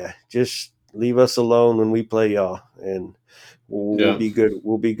 yeah, just leave us alone when we play y'all, and we'll Yeah. be good.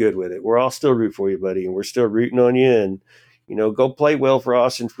 We'll be good with it. We're all still root for you, buddy, and we're still rooting on you. And go play well for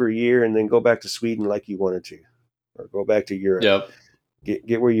Austin for a year, and then go back to Sweden like you wanted to, or go back to Europe. Yep.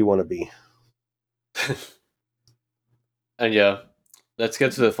 Get where you want to be. And yeah, let's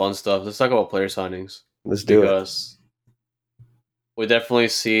get to the fun stuff. Let's talk about player signings Let's do it. because we definitely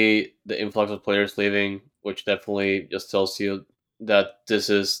see the influx of players leaving, which definitely just tells you that this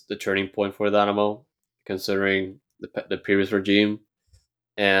is the turning point for Dynamo, considering the previous regime.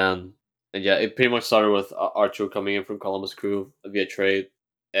 And and yeah, it pretty much started with Archer coming in from Columbus Crew via trade,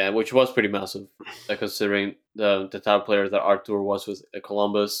 and which was pretty massive, considering the type of player that Arthur was with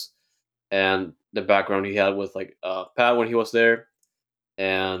Columbus and the background he had with like Pat when he was there,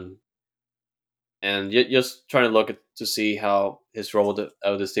 and just trying to look to see how his role with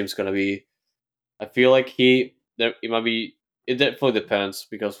this team's gonna be. I feel like it might be, it definitely depends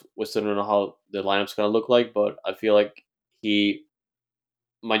because we still don't know how the lineup's gonna look like, but I feel like he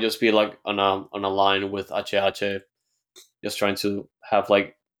might just be like on a line with Ache Ache, just trying to have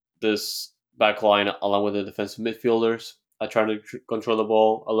like this back line along with the defensive midfielders. I try to control the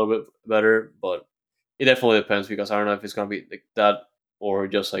ball a little bit better, but it definitely depends because I don't know if it's gonna be like that or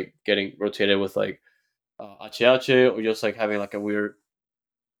just like getting rotated with like Ache Ache or just like having like a weird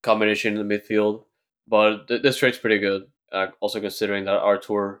combination in the midfield. But this trade's pretty good. Also considering that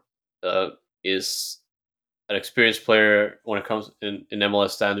Artur uh, is an experienced player when it comes in MLS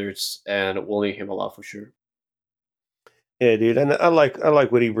standards, and we'll need him a lot for sure. Yeah, dude, and I like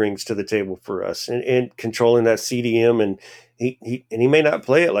what he brings to the table for us, and controlling that CDM, and he may not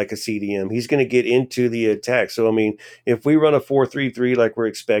play it like a CDM. He's going to get into the attack. So I mean, if we run a 4-3-3 like we're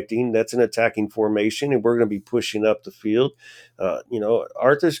expecting, that's an attacking formation, and we're going to be pushing up the field.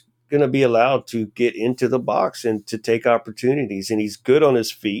 Arthur's going to be allowed to get into the box and to take opportunities, and he's good on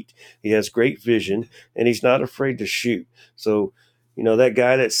his feet. He has great vision, and he's not afraid to shoot. So that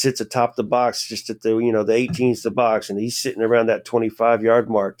guy that sits atop the box, just at the 18's the box, and he's sitting around that 25-yard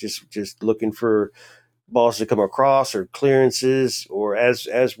mark, just looking for balls to come across or clearances, or as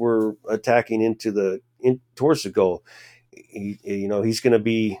we're attacking in towards the goal. He's going to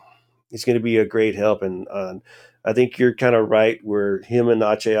be a great help. And I think you're kind of right, where him and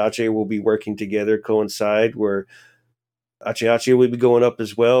Ache will be working together, coincide, where Achi will be going up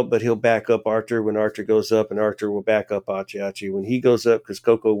as well, but he'll back up Archer when Archer goes up, and Archer will back up Achi when he goes up, because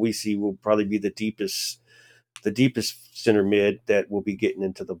Coco Wisi will probably be the deepest center mid that will be getting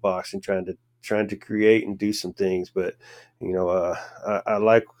into the box and trying to create and do some things. But I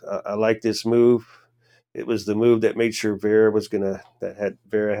like this move. It was the move that made sure Vera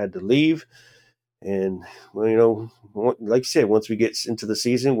had to leave, And well, like you said, once we get into the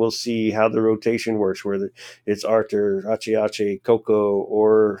season, we'll see how the rotation works. Whether it's Arthur, Ache, Coco,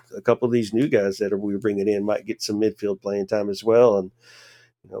 or a couple of these new guys that we're bringing in might get some midfield playing time as well. And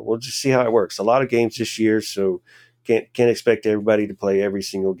we'll just see how it works. A lot of games this year, so can't expect everybody to play every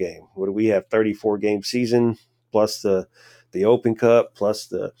single game. What do we have? 34 game season plus the Open Cup plus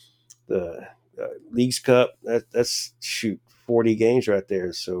the Leagues Cup. That's shoot 40 games right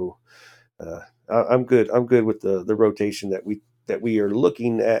there. So I'm good. I'm good with the rotation that we are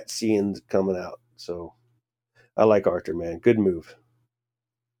looking at seeing coming out. So I like Arthur, man. Good move.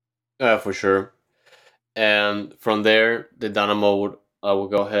 For sure. And from there, the Dynamo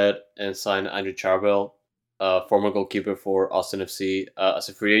would go ahead and sign Andrew Charbel, former goalkeeper for Austin FC, as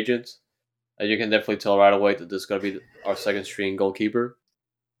a free agent. You can definitely tell right away that this is going to be our second string goalkeeper.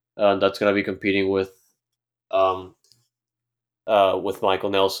 That's going to be competing um, with Michael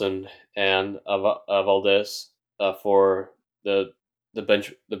Nelson and Valdez for the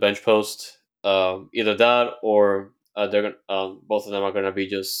bench post. Either that or they're gonna, both of them are going to be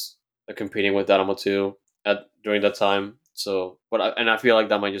just competing with Dynamo 2 at during that time. So, and I feel like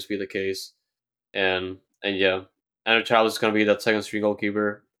that might just be the case. And yeah, Andrew Child is going to be that second string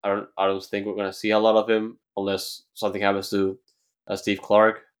goalkeeper. I don't think we're going to see a lot of him unless something happens to Steve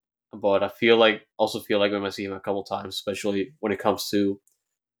Clark. But I feel like we might see him a couple times, especially when it comes to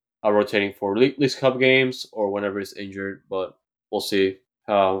rotating for League Cup games or whenever he's injured. But we'll see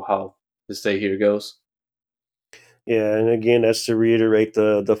how this day here goes. Yeah, and again, that's to reiterate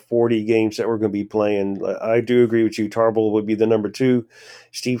the 40 games that we're going to be playing. I do agree with you. Tarbell would be the number two.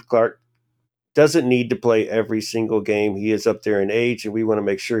 Steve Clark doesn't need to play every single game. He is up there in age, and we want to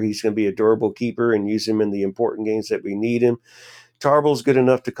make sure he's going to be a durable keeper and use him in the important games that we need him. Tarbell's good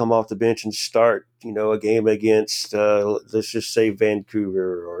enough to come off the bench and start, a game against, let's just say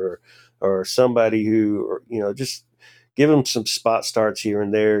Vancouver or somebody who, just give him some spot starts here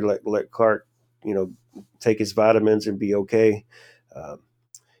and there. Let Clark, take his vitamins and be okay. Um,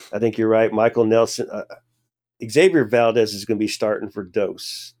 I think you're right, Michael Nelson. Xavier Valdez is going to be starting for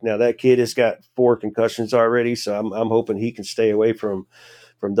Dose. Now that kid has got 4 concussions already, so I'm hoping he can stay away from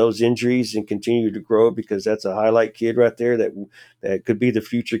those injuries and continue to grow because that's a highlight kid right there that could be the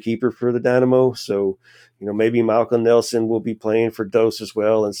future keeper for the Dynamo. So, maybe Malcolm Nelson will be playing for Dose as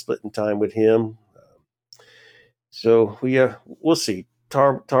well and splitting time with him. So we'll see.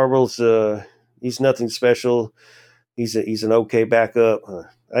 Tarbell's he's nothing special. He's an okay backup.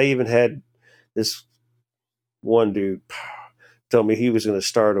 I even had this one dude told me he was going to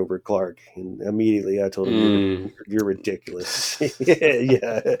start over Clark, and immediately I told him Mm. you're ridiculous.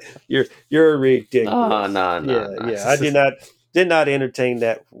 Yeah, you're Nah, ridiculous. nah, nah, nah. Yeah. I did not entertain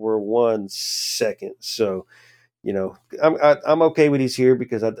that for 1 second. So I'm okay with he's here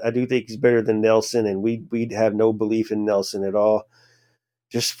because I do think he's better than Nelson, and we'd have no belief in Nelson at all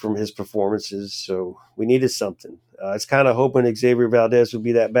just from his performances. So we needed something. I was kind of hoping Xavier Valdez would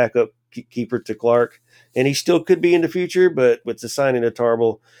be that backup keeper to Clark, and he still could be in the future. But with the signing of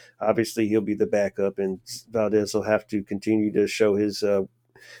Tarbell, obviously he'll be the backup, and Valdez will have to continue to show his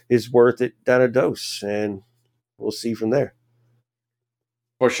worth at Danados, and we'll see from there.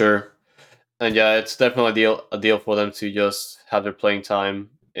 For sure. And yeah, it's definitely a deal for them to just have their playing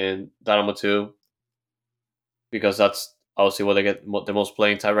time in Dynamo 2 because that's obviously what they get the most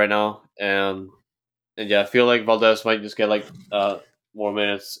playing time right now. And yeah, I feel like Valdez might just get like more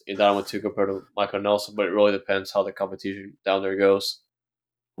minutes in Dynamo 2 compared to Michael Nelson, but it really depends how the competition down there goes.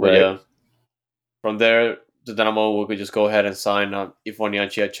 But Right. yeah, from there, the Dynamo we could just go ahead and sign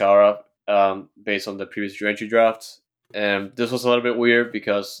Ifonianchi Achara based on the previous entry draft. And this was a little bit weird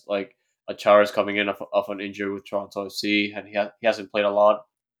because like Achara is coming in off an injury with Toronto FC, and he hasn't played a lot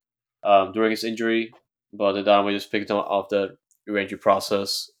during his injury. But the Dynamo just picked him off the re-entry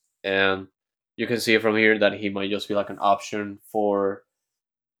process, and you can see from here that he might just be like an option for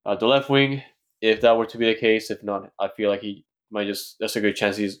the left wing if that were to be the case. If not, I feel like he might just. There's a good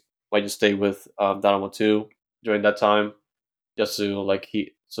chance he's might just stay with Dynamo 2 during that time, just to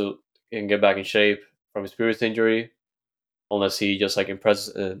so he can get back in shape from his previous injury, unless he just like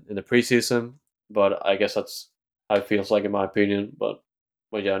impresses in the preseason. But I guess that's how it feels like in my opinion. But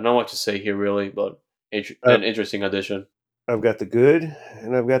yeah, not much to say here really. But Uh, an interesting addition. I've got the good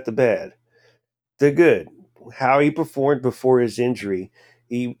and I've got the bad. The good, how he performed before his injury.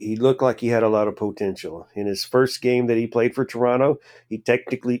 He looked like he had a lot of potential. In his first game that he played for Toronto,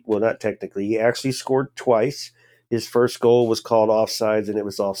 not technically, he actually scored twice. His first goal was called offsides, and it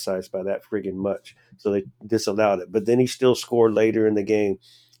was offsides by that friggin' much. So they disallowed it. But then he still scored later in the game.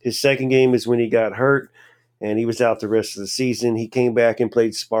 His second game is when he got hurt, and he was out the rest of the season. He came back and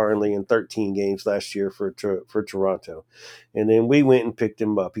played sparingly in 13 games last year for Toronto, and then we went and picked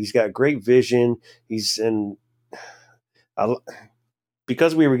him up. He's got great vision. He's in. I,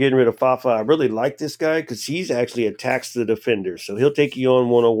 because we were getting rid of Fafa, I really like this guy because he's actually attacks the defender. So he'll take you on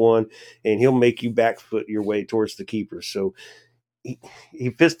 1-on-1 and he'll make you back foot your way towards the keeper. So he,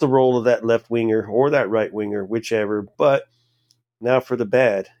 he fits the role of that left winger or that right winger, whichever. But now for the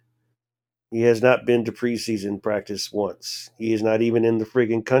bad. He has not been to preseason practice once. He is not even in the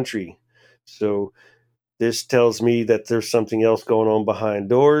friggin' country. So this tells me that there's something else going on behind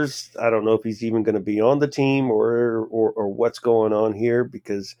doors. I don't know if he's even going to be on the team or what's going on here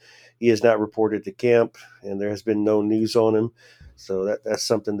because he has not reported to camp and there has been no news on him. So that's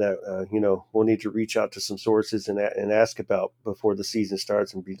something that we'll need to reach out to some sources and ask about before the season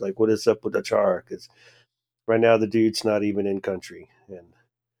starts and be like, what is up with Achara? Because right now the dude's not even in country, and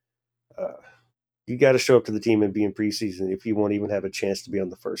uh, you got to show up to the team and be in preseason if you won't even have a chance to be on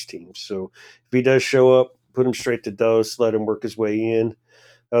the first team. So if he does show up, put him straight to dose, let him work his way in.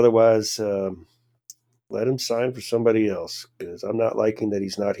 Otherwise, let him sign for somebody else because I'm not liking that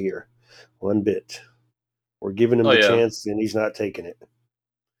he's not here one bit. We're giving him Oh the yeah, chance and he's not taking it.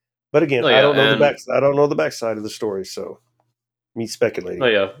 But again, no I yeah, don't know the back. and I don't know the backside of the story, so me no speculating.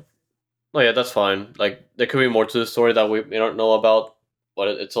 yeah, no yeah, that's fine. Like there could be more to the story that we don't know about, but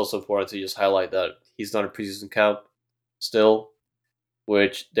it's also important to just highlight that he's not a preseason camp still,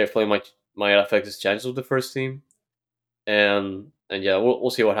 which definitely might affect his chances with the first team. And yeah, we'll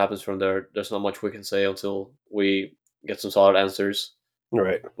see what happens from there. There's not much we can say until we get some solid answers. All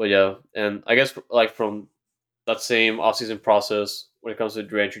right. But yeah, and I guess like from that same offseason process, when it comes to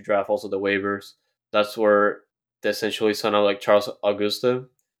the reentry draft, also the waivers, that's where they essentially signed out like Charles Augusta,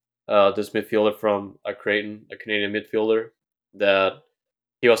 this midfielder from Creighton, a Canadian midfielder that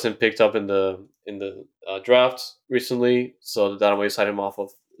he wasn't picked up in the draft recently, so the Dynamo signed him off of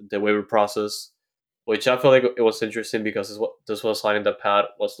the waiver process, which I feel like it was interesting because this was signing that Pat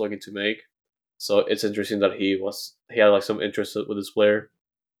was looking to make. So it's interesting that he had like some interest with this player.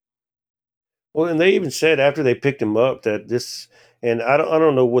 Well, and they even said after they picked him up that this, and I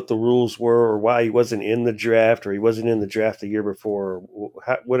don't know what the rules were or why he wasn't in the draft or he wasn't in the draft the year before or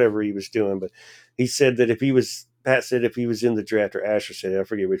whatever he was doing, but he said that if he was, Pat said if he was in the draft or Asher said, I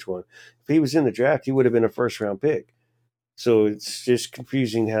forget which one, if he was in the draft, he would have been a first round pick. So it's just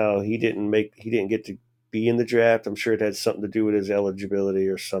confusing how he didn't get to be in the draft. I'm sure it had something to do with his eligibility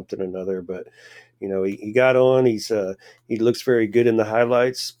or something or another, but he got on. He looks very good in the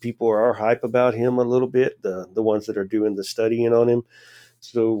highlights. People are hype about him a little bit. The ones that are doing the studying on him.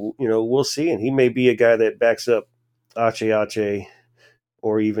 So we'll see, and he may be a guy that backs up Ache Ache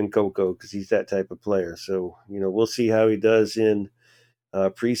or even Coco because he's that type of player. So we'll see how he does in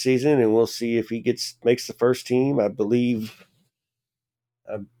preseason, and we'll see if he makes the first team. I believe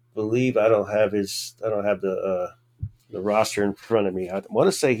I don't have the roster in front of me. I want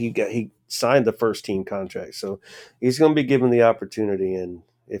to say he signed the first team contract, so he's going to be given the opportunity. And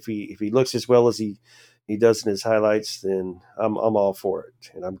if he looks as well as he does in his highlights, then I'm all for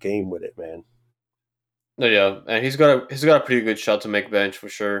it, and I'm game with it, man. No, yeah, and he's got a pretty good shot to make bench for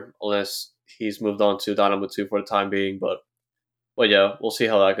sure, unless he's moved on to Dynamo 2 for the time being. But yeah, we'll see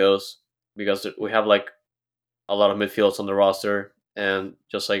how that goes because we have like a lot of midfields on the roster, and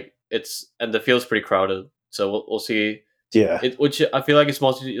just like the field's pretty crowded. So we'll see Yeah, it, which I feel like it's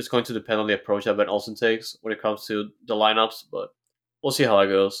mostly just going to depend on the approach that Ben Olsen takes when it comes to the lineups. But we'll see how that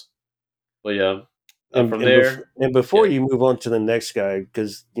goes. But yeah, and from and, bef- there, and before yeah, you move on to the next guy,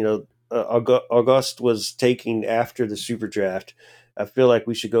 because August was taking after the super draft. I feel like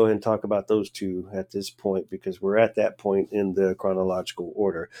we should go ahead and talk about those two at this point because we're at that point in the chronological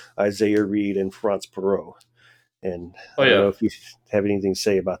order. Isaiah Reed and Franz Perot. And oh I don't know yeah, if you have anything to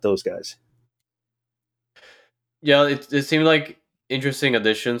say about those guys. yeah. It seemed like interesting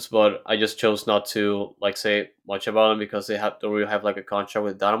additions, but I just chose not to like say much about them because don't really have like a contract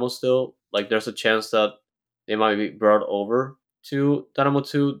with Dynamo still. Like, there's a chance that they might be brought over to Dynamo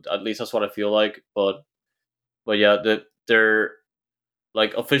 2. At least that's what I feel like. But yeah, they're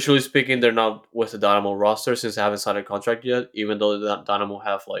like officially speaking, they're not with the Dynamo roster since they haven't signed a contract yet. Even though the Dynamo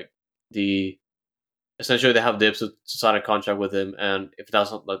have like the essentially they have dibs to sign a contract with him, and if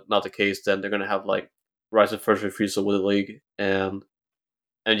that's not the case, then they're gonna have like rights of first refusal with the league. And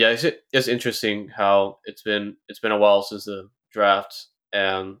yeah, it's interesting how it's been a while since the draft,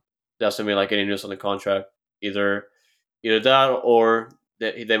 and that's gonna be like any news on the contract. Either either that or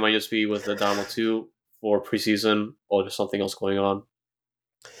they might just be with the Dynamo 2 for preseason, or there's something else going on.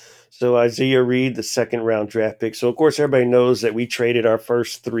 So Isaiah Reed, the second round draft pick. So of course everybody knows that we traded our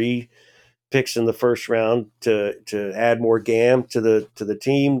first three picks in the first round to add more GAM to the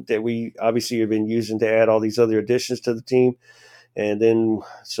team that we obviously have been using to add all these other additions to the team. And then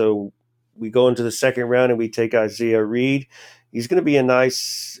so we go into the second round and we take Isaiah Reed. He's going to be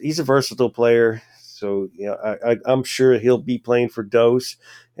he's a versatile player. So, I'm sure he'll be playing for Dose,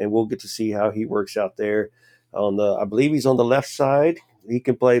 and we'll get to see how he works out there. I believe he's on the left side. He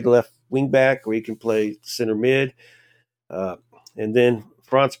can play the left wing back, or he can play center mid. Uh, and then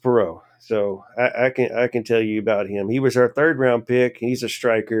Franz Perot. So I can tell you about him. He was our third round pick. He's a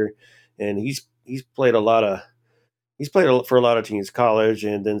striker, and he's played a lot of he's played for a lot of teams, college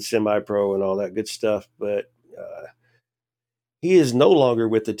and then semi pro and all that good stuff. But he is no longer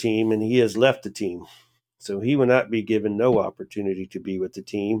with the team, and he has left the team. So he will not be given no opportunity to be with the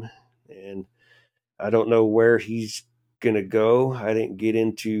team. And I don't know where he's going to go. I didn't get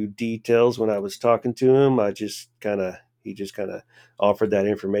into details when I was talking to him. He just kind of offered that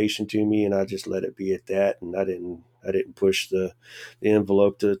information to me, and I just let it be at that. And I didn't push the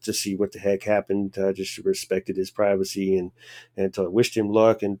envelope to see what the heck happened. I just respected his privacy and wished him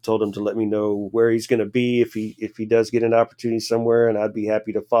luck and told him to let me know where he's going to be if he does get an opportunity somewhere, and I'd be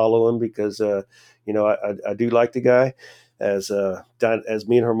happy to follow him because I do like the guy. As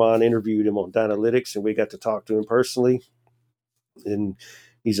me and Herman interviewed him on Dynalytics, and we got to talk to him personally, and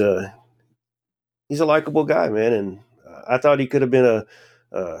he's a he's a likable guy, man. And I thought he could have been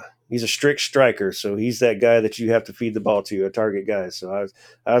he's a strict striker, so he's that guy that you have to feed the ball to, a target guy. So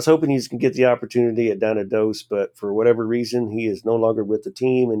I was hoping he's going to get the opportunity at down a dose, but for whatever reason, he is no longer with the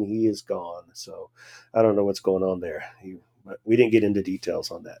team and he is gone. So I don't know what's going on there. But we didn't get into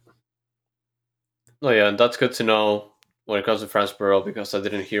details on that. Oh yeah, and that's good to know when it comes to Franz Burrow because I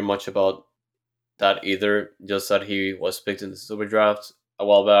didn't hear much about that either. Just that he was picked in the super draft a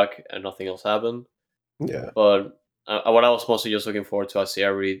while back and nothing else happened. Yeah, But what I was mostly just looking forward to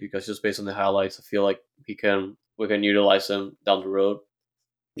Isaiah Reed because just based on the highlights, I feel like we can utilize him down the road,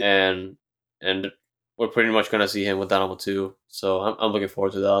 and and we're pretty much gonna see him with Dynamo too. So I'm looking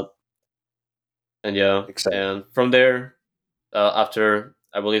forward to that. And yeah, excited. and from there, after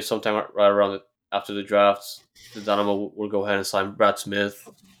I believe sometime right around after the draft, the Dynamo will go ahead and sign Brad Smith,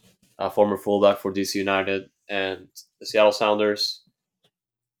 a former fullback for DC United and the Seattle Sounders,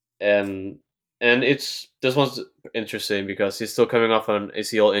 and it's this one's interesting because he's still coming off an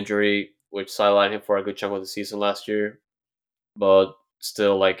ACL injury, which sidelined him for a good chunk of the season last year. But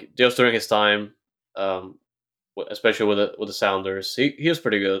still, like just during his time, um, especially with the Sounders, he was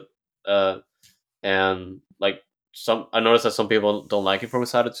pretty good. Uh, and like some, I noticed that some people don't like him from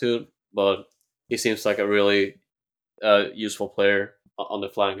his attitude, but he seems like a really useful player on the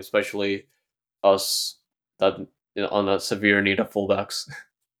flank, especially us that on a severe need of fullbacks.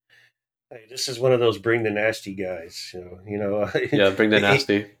 Hey, this is one of those bring the nasty guys. Yeah, bring the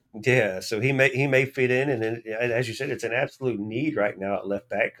nasty. Yeah, so he may fit in, and as you said, it's an absolute need right now at left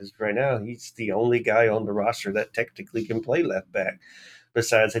back because right now he's the only guy on the roster that technically can play left back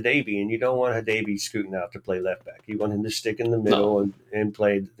besides Hadabi, and you don't want Hadabi scooting out to play left back. You want him to stick in the No, middle and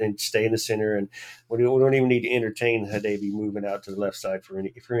play and stay in the center. And we don't even need to entertain Hadabi moving out to the left side for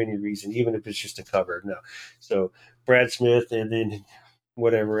any reason, even if it's just a cover. No, so Brad Smith, and then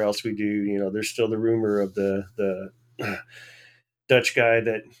whatever else we do, there's still the rumor of the Dutch guy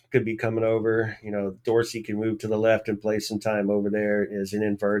that could be coming over. Dorsey can move to the left and play some time over there as an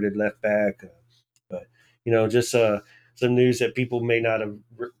inverted left back. But just some news that people may not have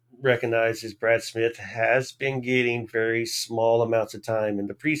recognized is Brad Smith has been getting very small amounts of time in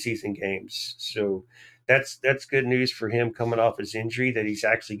the preseason games. So that's good news for him coming off his injury that he's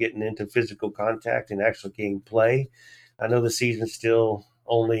actually getting into physical contact and actual game play. I know the season's still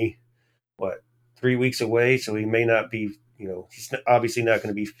only what 3 weeks away, so he may not be. He's obviously not going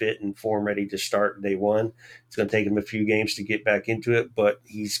to be fit and form ready to start day one. It's going to take him a few games to get back into it, but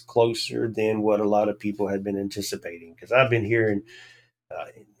he's closer than what a lot of people had been anticipating. Because I've been hearing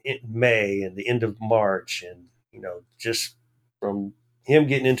in May and the end of March, and just from him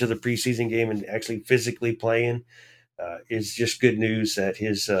getting into the preseason game and actually physically playing is just good news that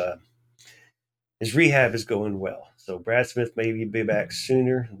his rehab is going well. So Brad Smith may be back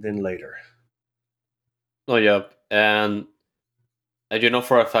sooner than later. oh yeah, and I do know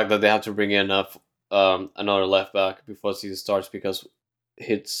for a fact that they have to bring in another left back before the season starts because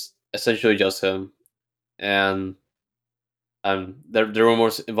it's essentially just him, and the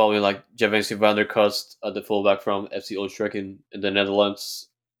rumors involving like Javency van der Kust, the fullback from FC Utrecht in the Netherlands.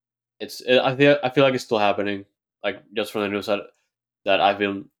 I feel like it's still happening, like just from the news that I've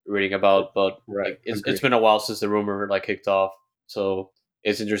been reading about, but Right, like it's agree. been a while since the rumor like kicked off, so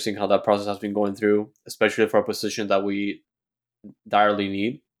it's interesting how that process has been going through, especially for a position that we direly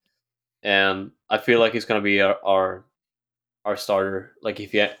need. and I feel like he's gonna be our starter. Like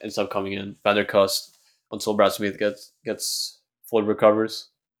if he ends up coming in, Vander Kust until Brad Smith gets fully recovers.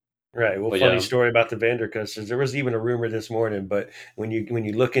 Right. Well, But funny yeah, story about the Vandercusters. There was even a rumor this morning, but when you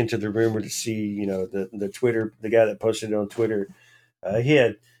look into the rumor to see, the Twitter, the guy that posted it on Twitter, he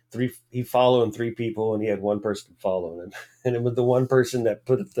had three. He following three people, and he had one person following him. And it was the one person that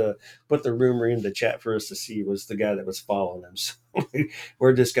put the rumor in the chat for us to see was the guy that was following him. So,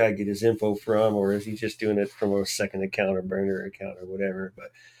 where'd this guy get his info from, or is he just doing it from a second account or burner account or whatever?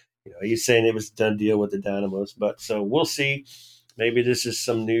 But he's saying it was a done deal with the Dynamos. But so we'll see. Maybe this is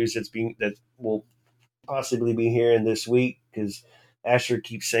some news that will possibly be hearing this week because Asher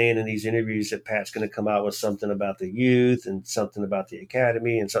keeps saying in these interviews that Pat's going to come out with something about the youth and something about the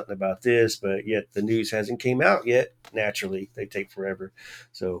academy and something about this, but yet the news hasn't came out yet. Naturally, they take forever,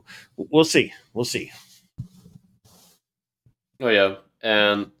 so we'll see. We'll see. oh yeah,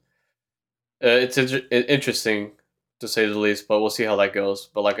 and it's interesting to say the least. But we'll see how that goes.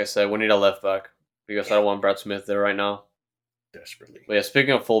 But like I said, we need a left back because I don't want Brad Smith there right now. Desperately. But yeah,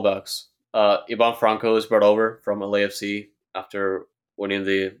 speaking of fullbacks, Ivan Franco is brought over from LAFC after winning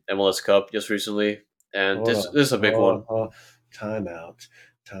the MLS Cup just recently, and Hold this on. is a big one. Time out.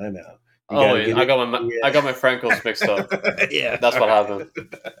 Time out. You Oh got to wait, get it. I got my Francos mixed up. Yeah. Yeah. That's All what happened.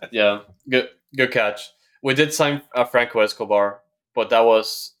 right. Yeah, good catch. We did sign Franco Escobar, but that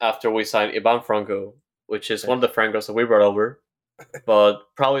was after we signed Ivan Franco, which is one of the Francos that we brought over, but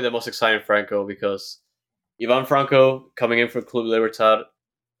probably the most exciting Franco because Ivan Franco coming in for Club Libertad,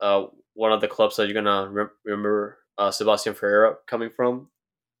 one of the clubs that you're gonna remember Sebastian Ferreira coming from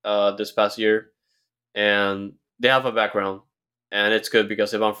this past year, and they have a background, and it's good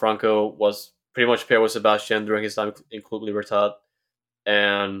because Ivan Franco was pretty much paired with Sebastian during his time in Club Libertad,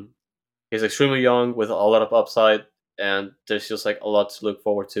 and he's extremely young with a lot of upside, and there's just like a lot to look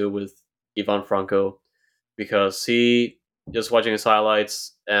forward to with Ivan Franco because he just watching his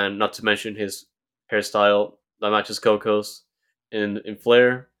highlights and not to mention his hairstyle that matches Coco's in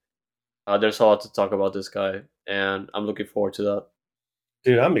Flair. There's a lot to talk about this guy, and I'm looking forward to that.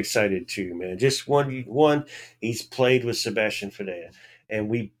 Dude, I'm excited too, man. Just one, he's played with Sebastian Fidea, and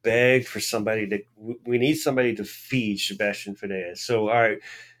we begged for somebody to. We need somebody to feed Sebastian Fidea. So, all right,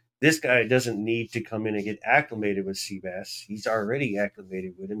 this guy doesn't need to come in and get acclimated with Seabass. He's already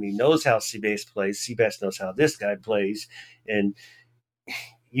acclimated with him. He knows how Seabass plays. Seabass knows how this guy plays, and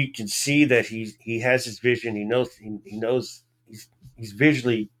you can see that he has his vision. He knows he's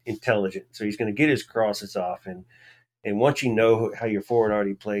visually intelligent, so he's going to get his crosses off and once you know how your forward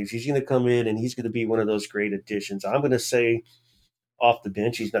already plays, he's going to come in and he's going to be one of those great additions. I'm going to say off the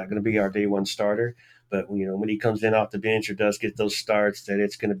bench, he's not going to be our day one starter, but when he comes in off the bench or does get those starts, that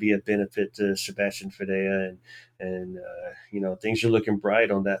it's going to be a benefit to Sebastian Fidea and things are looking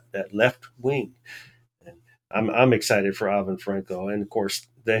bright on that left wing. And I'm excited for Ivan Franco and of course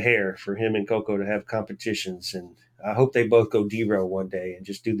the hair for him and Coco to have competitions and I hope they both go D-row one day and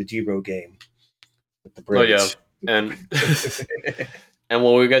just do the D-row game with the Oh yeah, braids. and and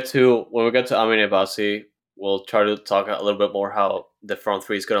when we get to Amine Abbasi, we'll try to talk a little bit more how the front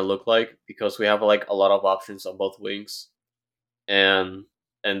three is gonna look like because we have like a lot of options on both wings, and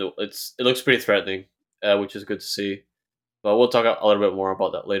it looks pretty threatening, which is good to see. But we'll talk a little bit more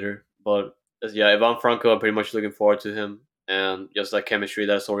about that later. But yeah, Ivan Franco, I'm pretty much looking forward to him, and just that chemistry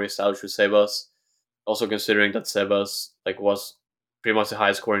that's already established with Sebas. Also considering that Sebas like was pretty much the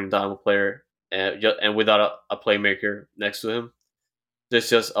highest scoring Dynamo player, and without a playmaker next to him, there's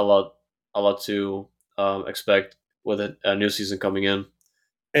just a lot to expect with a new season coming in.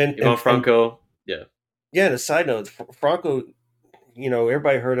 and Ivan and and Franco, yeah, Yeah, and a side note, Franco,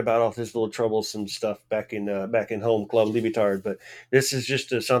 everybody heard about all his little troublesome stuff back in home club Libitard, but this is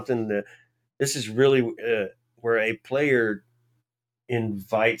just something that this is really where a player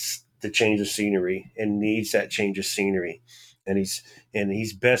invites the change of scenery and needs that change of scenery, and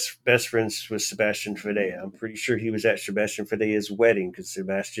he's best friends with Sebastian Fidea. I'm pretty sure he was at Sebastian Fidea's wedding because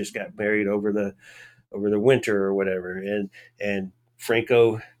Sebastian just got married over the winter or whatever, and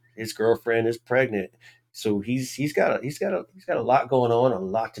Franco, his girlfriend is pregnant, so he's got a lot going on, a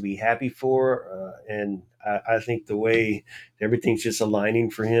lot to be happy for, and I think the way everything's just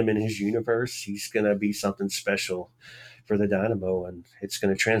aligning for him in his universe, he's gonna be something special for the Dynamo, and it's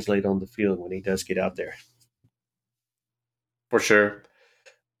gonna translate on the field when he does get out there. for sure.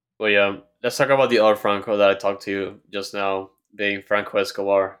 But yeah, let's talk about the other Franco that I talked to you just now, being Franco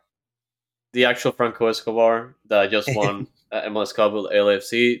Escobar, the actual Franco Escobar that just won MLS Cup with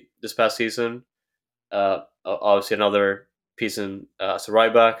LAFC this past season. Obviously, another piece in as a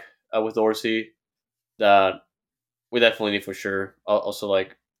right back with Dorsey that we definitely need for sure. Also,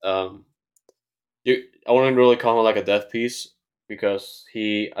 like I wouldn't really call him like a death piece because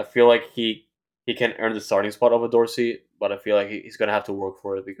I feel like he can earn the starting spot over Dorsey, but I feel like he's gonna have to work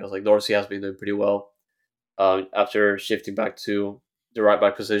for it because like Dorsey has been doing pretty well after shifting back to the right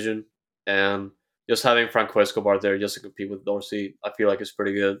back position, and just having Franco Escobar there just to compete with Dorsey, I feel like it's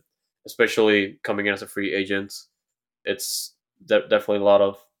pretty good, especially coming in as a free agent. It's definitely a lot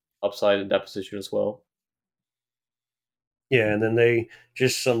of upside in that position as well. Yeah, and then they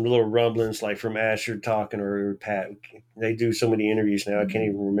just some little rumblings like from Asher talking or Pat. They do so many interviews now. I can't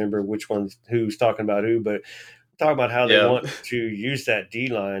even remember which one's who's talking about who, but talk about how they Yeah, want to use that D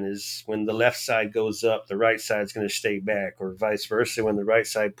line is when the left side goes up, the right side's going to stay back, or vice versa. When the right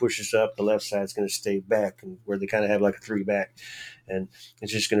side pushes up, the left side's going to stay back, and where they kind of have like a three back, and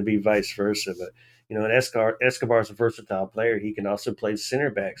it's just going to be vice versa. But and Escobar's a versatile player. He can also play center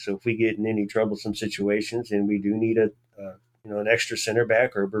back. So if we get in any troublesome situations and we do need an extra center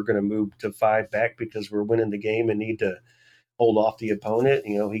back, or we're going to move to five back because we're winning the game and need to hold off the opponent.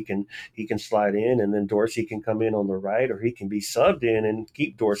 He can slide in, and then Dorsey can come in on the right, or he can be subbed in and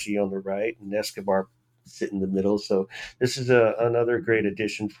keep Dorsey on the right, and Escobar sit in the middle. So this is another great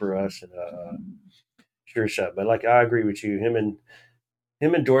addition for us and a sure shot. But like I agree with you, him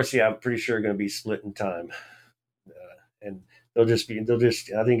and Dorsey, I'm pretty sure are going to be split in time, and they'll just.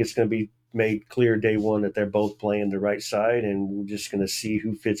 I think it's going to be made clear day one that they're both playing the right side, and we're just going to see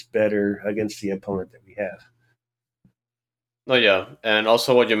who fits better against the opponent that we have. no, yeah, and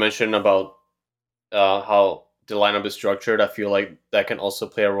also what you mentioned about how the lineup is structured, I feel like that can also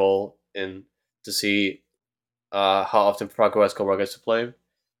play a role in to see how often Franco Escobar gets to play,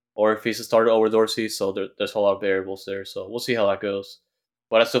 or if he's a starter over Dorsey. So there's a lot of variables there. So we'll see how that goes.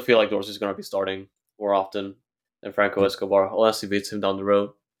 But I still feel like Dorsey's going to be starting more often than Franco Escobar, unless he beats him down the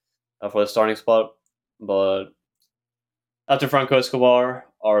road for the starting spot. But after Franco Escobar,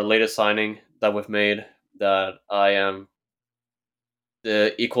 our latest signing that we've made, that I am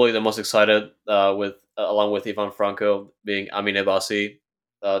equally the most excited with along with Ivan Franco being Amin Ebasi,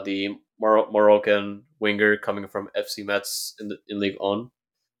 the Moroccan winger coming from FC Metz in League On.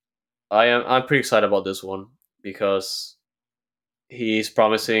 I'm pretty excited about this one because he's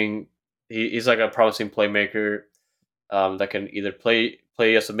promising. He's like a promising playmaker that can either play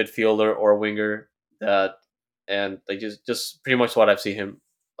as a midfielder or a winger. That and like just pretty much what I've seen him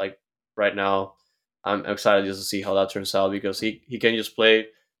like right now. I'm excited just to see how that turns out because he can just play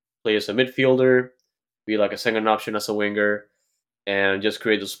as a midfielder, be like a second option as a winger, and just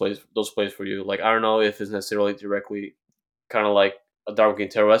create those plays for you. Like I don't know if it's necessarily directly kind of like a Darwin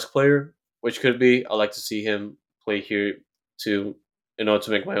Quintero esque player, which could be. I like to see him play here to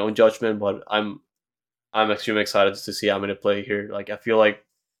to make my own judgment, but I'm extremely excited to see I'm gonna play here. Like I feel like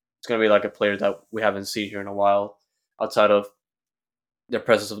it's gonna be like a player that we haven't seen here in a while, outside of the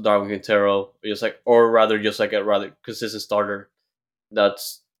presence of Darwin Quintero, just like or rather just like a rather consistent starter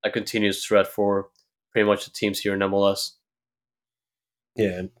that's a continuous threat for pretty much the teams here in MLS.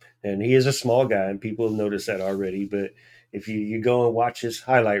 Yeah, and he is a small guy, and people have noticed that already. But if you go and watch his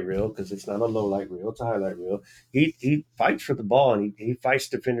highlight reel, because it's not a low light reel, it's a highlight reel, he fights for the ball and he fights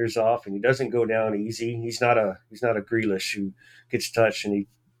defenders off, and he doesn't go down easy. He's not a Grealish who gets touched and he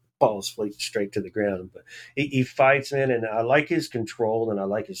falls straight to the ground. But he fights, man, and I like his control and I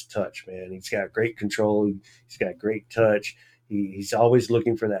like his touch, man. He's got great control. He's got great touch. He's always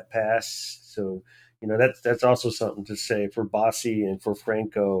looking for that pass. So that's also something to say for Bossy and for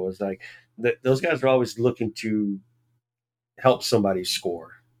Franco is like those guys are always looking to help somebody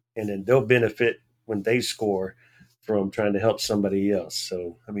score, and then they'll benefit when they score from trying to help somebody else.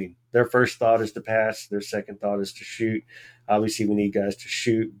 So I mean, their first thought is to pass, their second thought is to shoot. Obviously, we need guys to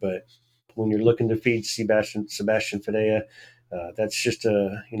shoot, but when you're looking to feed Sebastian Fidea, that's just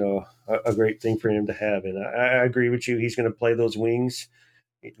a great thing for him to have. And I agree with you. He's going to play those wings,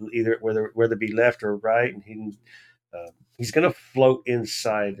 either whether it be left or right, and he's going to float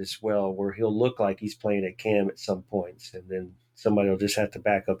inside as well, where he'll look like he's playing at cam at some points, and then somebody will just have to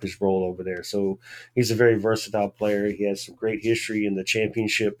back up his role over there. So he's a very versatile player. He has some great history in the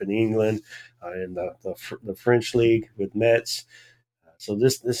championship in England, in the French league with Metz. So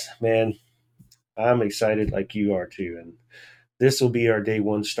this man, I'm excited like you are too, and this will be our day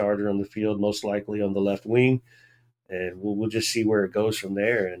one starter on the field, most likely on the left wing, and we'll just see where it goes from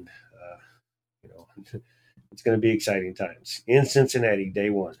there. And you know, it's going to be exciting times in Cincinnati,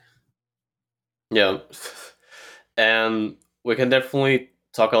 day one. Yeah, and we can definitely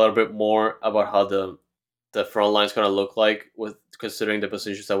talk a little bit more about how the front line is going to look like with considering the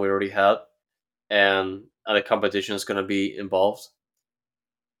positions that we already had and how the competition is going to be involved.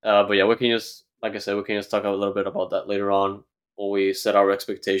 But yeah, we can just like I said, we can just talk a little bit about that later on when we set our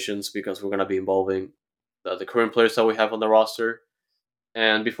expectations because we're going to be involving the current players that we have on the roster.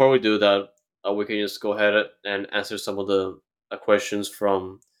 And before we do that, we can just go ahead and answer some of the questions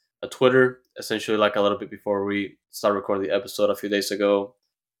from Twitter. Essentially, like a little bit before we start recording the episode a few days ago,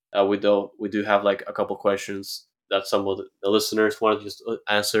 we do have like a couple questions that some of the listeners wanted to just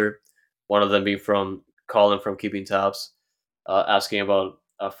answer. One of them being from Colin from Keeping Tabs, asking about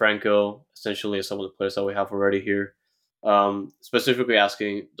Franco, essentially some of the players that we have already here. Specifically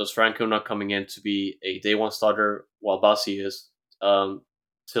asking, does Franco not coming in to be a day one starter while Bassi is?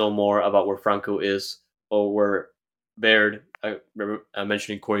 Tell more about where Franco is or where Baird, I remember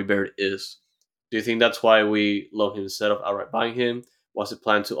mentioning Corey Baird is. Do you think that's why we loan him instead of outright buying him? Was it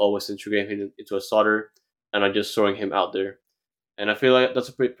planned to always integrate him into a starter and are just throwing him out there? And I feel like that's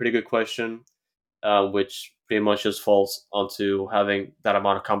a pretty good question, which pretty much just falls onto having that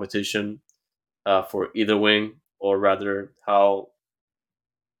amount of competition for either wing, or rather how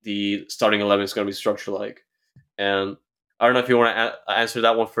the starting 11 is going to be structured like. And I don't know if you want to answer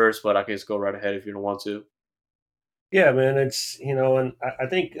that one first, but I can just go right ahead if you don't want to. Yeah, man, it's and I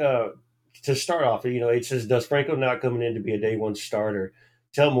think to start off, it says, "Does Franco not coming in to be a day one starter?"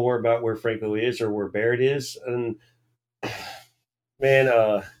 Tell more about where Franco is or where Barrett is, and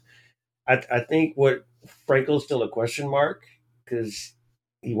man, I think what Franco's still a question mark because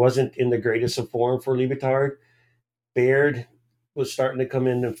he wasn't in the greatest of form for Libetard. Baird was starting to come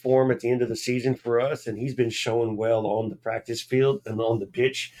into form at the end of the season for us, and he's been showing well on the practice field and on the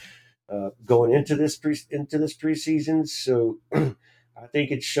pitch going into this preseason. So I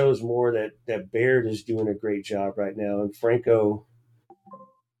think it shows more that Baird is doing a great job right now, and Franco,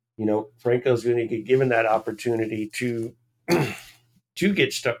 Franco's going to get given that opportunity to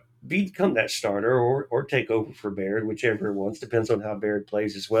to become that starter or take over for Baird, whichever it wants. Depends on how Baird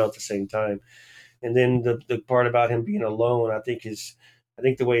plays as well at the same time. And then the part about him being alone, I think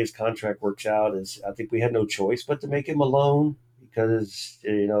the way his contract works out is I think we had no choice but to make him a loan because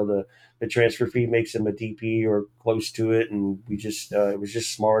the transfer fee makes him a DP or close to it, and we just it was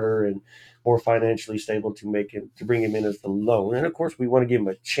just smarter and more financially stable to bring him in as the loan. And of course, we want to give him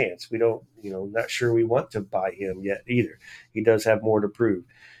a chance. We don't, not sure we want to buy him yet either. He does have more to prove.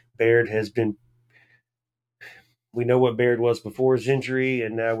 Baird has been we know what Baird was before his injury,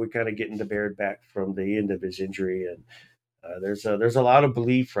 and now we're kind of getting the Baird back from the end of his injury. And there's a lot of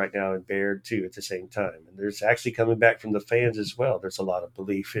belief right now in Baird too. At the same time, and there's actually coming back from the fans as well. There's a lot of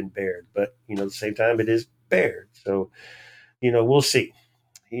belief in Baird, but at the same time, it is Baird. So we'll see.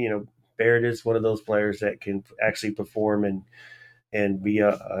 Baird is one of those players that can actually perform and be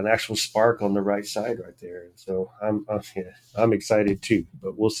an actual spark on the right side right there. And so I'm excited too.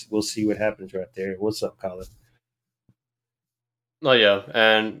 But we'll see what happens right there. What's up, Colin? No, yeah,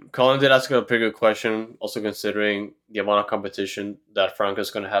 and Colin did ask a pretty good question. Also considering the amount of competition that Franco is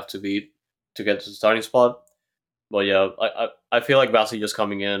going to have to beat to get to the starting spot. But yeah, I feel like Bassi just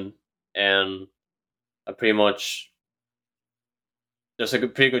coming in, and I pretty much there's a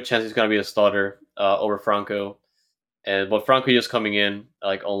pretty good chance he's going to be a starter over Franco. And but Franco just coming in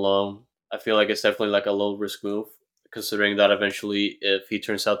like on loan, I feel like it's definitely like a low risk move, considering that eventually if he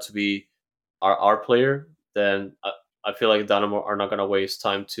turns out to be our player, then I feel like Dynamo are not gonna waste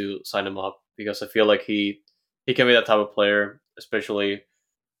time to sign him up because I feel like he can be that type of player, especially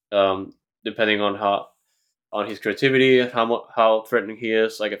um, depending on how on his creativity and how threatening he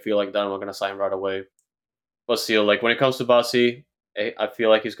is. Like I feel like Dynamo are gonna sign him right away. But still, like when it comes to Bassi, I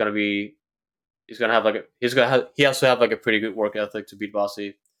feel like he's gonna have like he has to have like a pretty good work ethic to beat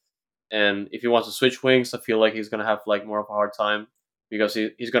Bassi. And if he wants to switch wings, I feel like he's gonna have like more of a hard time because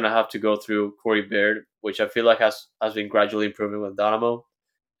he's gonna have to go through Corey Baird, which I feel like has been gradually improving with Dynamo,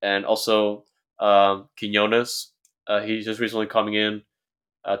 and also Quinones. He's just recently coming in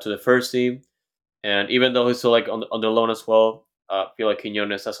to the first team, and even though he's still like on the loan as well, I feel like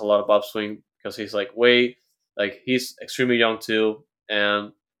Quinones has a lot of upswing because he's he's extremely young too,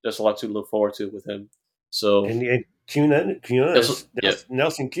 and there's a lot to look forward to with him. So And that's yeah,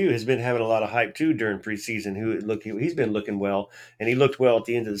 Nelson Q has been having a lot of hype too during preseason. He's been looking well, and he looked well at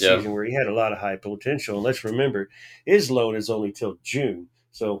the end of the yeah. season where he had a lot of high potential. And let's remember, his loan is only till June,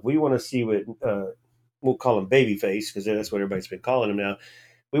 so we want to see what we'll call him Babyface because that's what everybody's been calling him now.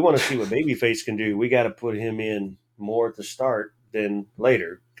 We want to see what Babyface can do. We got to put him in more at the start than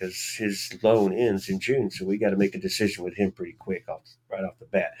later because his loan ends in June. So we got to make a decision with him pretty quick right off the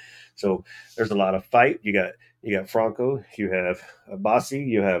bat. So there's a lot of fight. You got Franco, you have Bassi,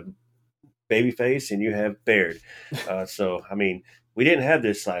 you have Babyface, and you have Baird. So I mean, we didn't have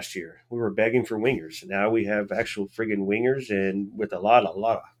this last year. We were begging for wingers. Now we have actual friggin' wingers, and with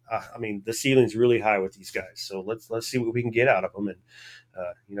I mean, the ceiling's really high with these guys. So let's see what we can get out of them. And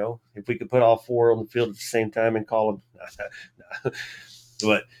if we could put all four on the field at the same time and call them,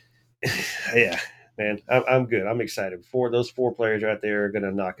 but yeah, man, I'm good. I'm excited. Those four players right there are going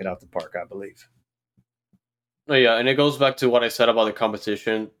to knock it out the park, I believe. No, yeah, and it goes back to what I said about the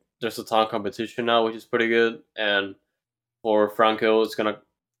competition. There's a ton of competition now, which is pretty good. And for Franco, it's gonna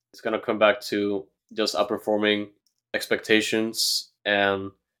come back to just outperforming expectations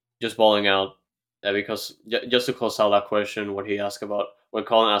and just balling out. Because just to close out that question, when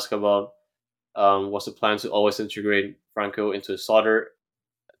Colin asked about what's the plan to always integrate Franco into his starter,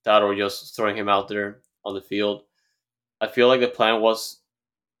 that or just throwing him out there on the field. I feel like the plan was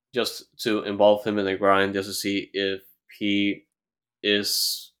just to involve him in the grind, just to see if he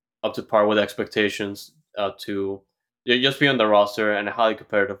is up to par with expectations, to just be on the roster and a highly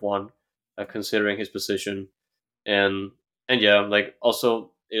competitive one, considering his position. and and yeah, like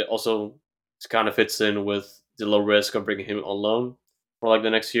also it also kind of fits in with the low risk of bringing him on loan for like the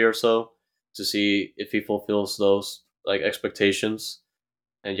next year or so to see if he fulfills those like expectations.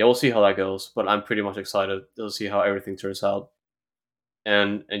 And yeah, we'll see how that goes. But I'm pretty much excited to see how everything turns out.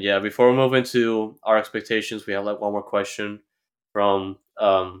 And yeah, before we move into our expectations, we have like one more question from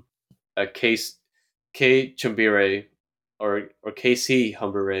a case K Chumbire, or KC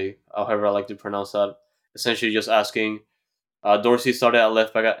Humbere, however I like to pronounce that. Essentially, just asking. Dorsey started at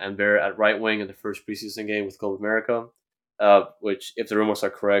left back and Bear at right wing in the first preseason game with Club America, which, if the rumors are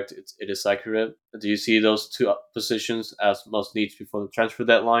correct, it is accurate. Do you see those two positions as must needs before the transfer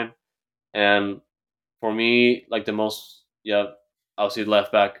deadline? And for me, like the most, yeah, obviously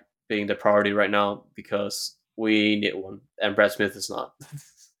left back being the priority right now because we need one, and Brad Smith is not.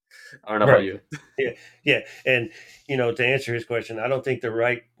 I don't know about Right. you. Yeah. Yeah. And, to answer his question, I don't think the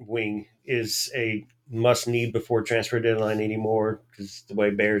right wing is a must need before transfer deadline anymore because the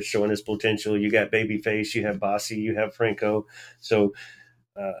way Bear's showing his potential, you got Babyface, you have Bossy, you have Franco. So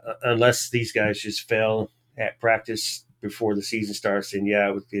unless these guys just fail at practice before the season starts, then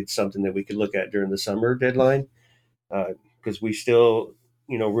yeah, it's something that we could look at during the summer deadline because we still,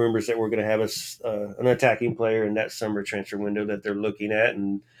 rumors that we're going to have an attacking player in that summer transfer window that they're looking at,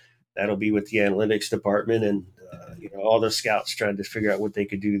 and that'll be with the analytics department and all the scouts trying to figure out what they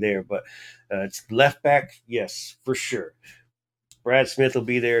could do there. But it's left back, yes, for sure. Brad Smith will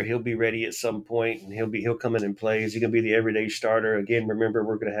be there. He'll be ready at some point, and he'll come in and play. Is he going to be the everyday starter again? Remember,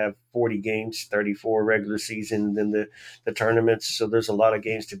 we're going to have 40 games, 34 regular season, then the tournaments. So there's a lot of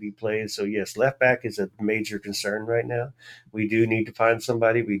games to be played. So yes, left back is a major concern right now. We do need to find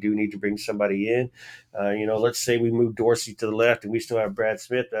somebody. We do need to bring somebody in. Let's say we move Dorsey to the left, and we still have Brad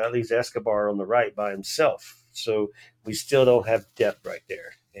Smith. That leaves Escobar on the right by himself. So we still don't have depth right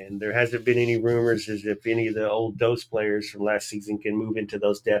there. And there hasn't been any rumors as if any of the old Dose players from last season can move into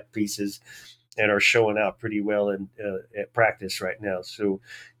those depth pieces and are showing out pretty well at practice right now. So,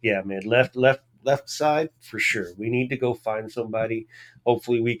 yeah, man, left side for sure. We need to go find somebody.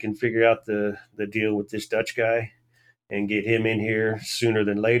 Hopefully, we can figure out the deal with this Dutch guy and get him in here sooner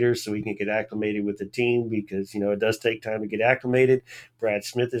than later so he can get acclimated with the team because it does take time to get acclimated. Brad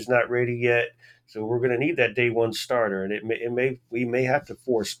Smith is not ready yet. So we're going to need that day one starter, and we may have to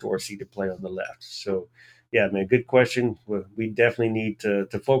force Dorsey to play on the left. So, yeah, man, good question. We definitely need to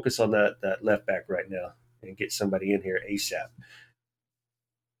focus on that left back right now and get somebody in here ASAP.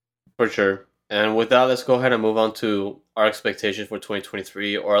 For sure. And with that, let's go ahead and move on to our expectations for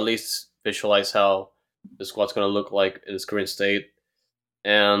 2023, or at least visualize how the squad's going to look like in its current state.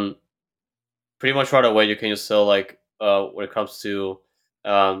 And pretty much right away, you can just tell, like, when it comes to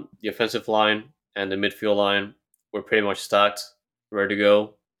the offensive line and the midfield line, we're pretty much stacked, ready to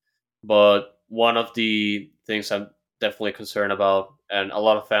go. But one of the things I'm definitely concerned about, and a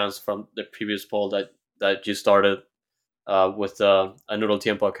lot of fans from the previous poll that you started with a Noodle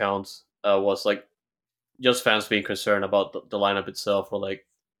Tiempo account, was like just fans being concerned about the lineup itself, or like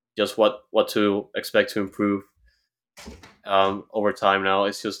just what to expect to improve over time. Now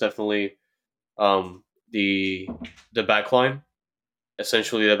it's just definitely um, the the back line.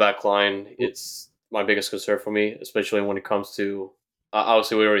 Essentially, the back line. It's my biggest concern for me, especially when it comes to.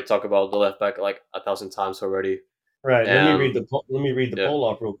 Obviously, we already talked about the left back like 1,000 times already, Right. and Let me read the yeah. poll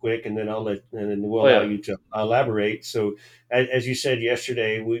off real quick, and then and then we'll Oh allow yeah. you to elaborate. So, as you said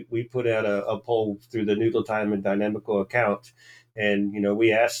yesterday, we put out a poll through the Noodle Time and Dynamico account, and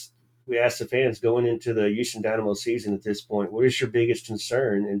we asked the fans going into the Houston Dynamo season at this point, what is your biggest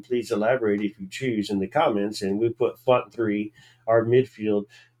concern, and please elaborate if you choose in the comments. And we put front three, our midfield,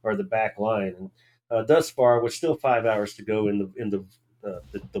 or the back line. And thus far, with still 5 hours to go in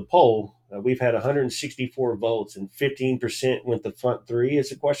the poll, we've had 164 votes, and 15% went the front three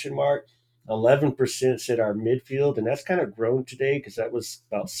as a question mark. 11% said our midfield, and that's kind of grown today because that was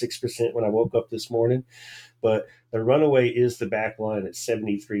about 6% when I woke up this morning. But the runaway is the back line at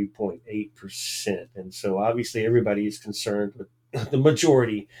 73.8%. And so obviously everybody is concerned with the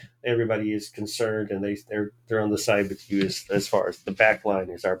majority, everybody is concerned, and they're on the side with you as far as the back line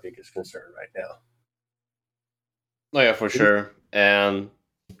is our biggest concern right now. Oh yeah, for sure. And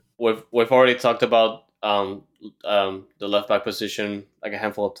we've already talked about the left back position like a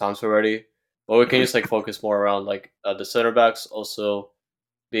handful of times already, but we can just like focus more around like the center backs also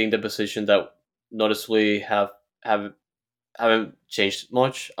being the position that noticeably have haven't changed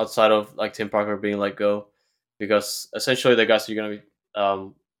much outside of like Tim Parker being let go, because essentially the guys you're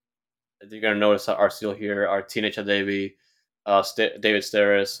gonna notice that are still here are Teenage Adevi, David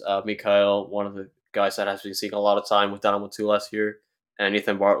Steres, Mikhail, one of the guys that has been seeing a lot of time with Dynamo 2 last year, and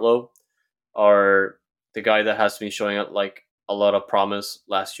Ethan Bartlow are the guy that has been showing up like a lot of promise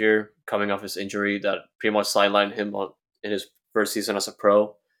last year, coming off his injury that pretty much sidelined him in his first season as a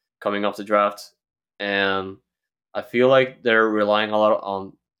pro, coming off the draft, and I feel like they're relying a lot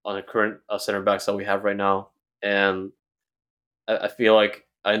on the current center backs that we have right now, and I feel like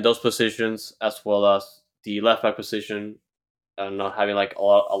in those positions as well as the left back position and not having like a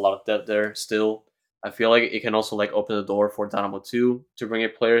lot of depth there still. I feel like it can also like open the door for Dynamo 2 to bring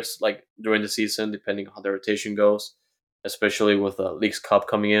in players like during the season, depending on how the rotation goes, especially with the Leagues Cup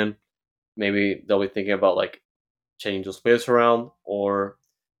coming in. Maybe they'll be thinking about like changing those players around, or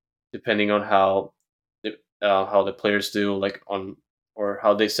depending on how the players do like on or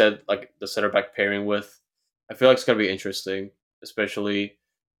how they said like the center back pairing with. I feel like it's gonna be interesting, especially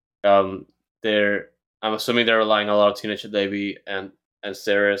um, they're I'm assuming they're relying a lot on Teenage Davy and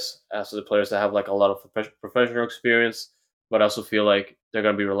Ceres as the players that have like a lot of professional experience, but I also feel like they're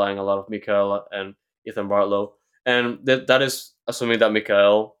gonna be relying a lot of Mikael and Ethan Bartlow, and that is assuming that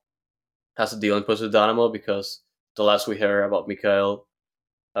Mikael has a deal in place with Dynamo, because the last we heard about Mikael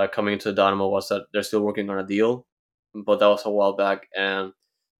coming into Dynamo was that they're still working on a deal, but that was a while back and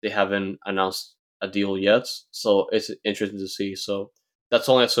they haven't announced a deal yet. So it's interesting to see. So that's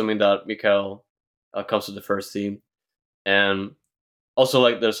only assuming that Mikael comes to the first team, and also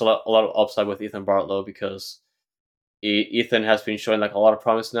like there's a lot of upside with Ethan Bartlow, because Ethan has been showing like a lot of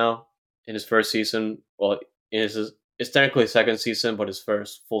promise now in his first season. Well, in his it's technically his second season, but his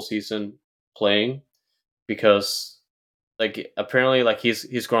first full season playing, because like apparently like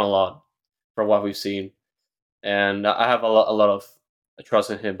he's grown a lot from what we've seen, and I have a lot of trust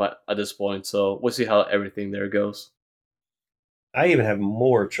in him. But at this point, so we'll see how everything there goes. I even have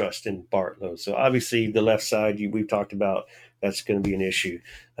more trust in Bartlow. So obviously the left side we've talked about, that's going to be an issue.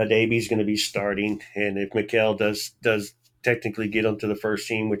 Hadabi's going to be starting, and if Mikel does technically get onto the first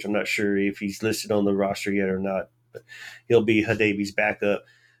team, which I'm not sure if he's listed on the roster yet or not, but he'll be Hadabi's backup.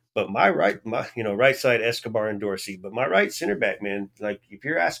 But right side Escobar and Dorsey, but my right center back, man, like if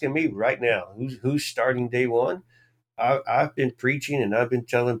you're asking me right now, who's starting day one, I've been preaching and I've been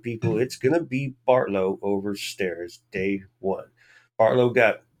telling people it's going to be Bartlow over Stairs day one. Bartlow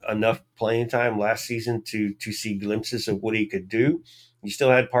got enough playing time last season to see glimpses of what he could do. You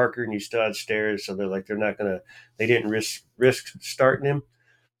still had Parker and you still had Stairs, so they're not going to, they didn't risk starting him.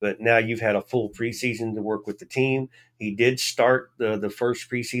 But now you've had a full preseason to work with the team. He did start the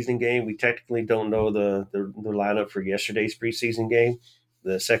first preseason game. We technically don't know the lineup for yesterday's preseason game,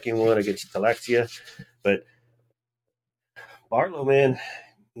 the second one against Alexia. But Barlow, man,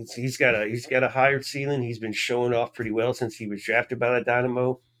 he's got a higher ceiling. He's been showing off pretty well since he was drafted by the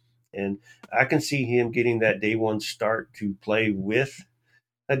Dynamo, and I can see him getting that day one start to play with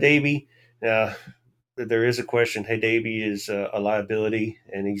a Davy. Now, there is a question. Hey, Davy is a liability,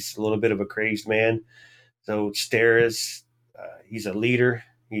 and he's a little bit of a crazed man. So Steres, he's a leader.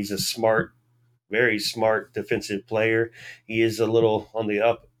 He's a smart, very smart defensive player. He is a little on the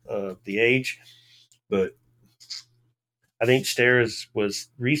up of the age, but I think Steres was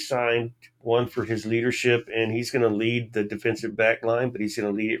re-signed, one for his leadership, and he's going to lead the defensive back line, but he's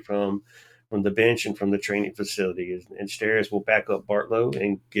going to lead it from the bench and from the training facility. And Steres will back up Bartlow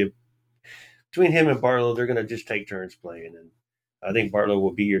and give between him and Bartlow, they're going to just take turns playing. And I think Bartlow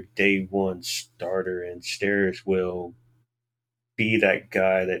will be your day one starter, and Steres will be that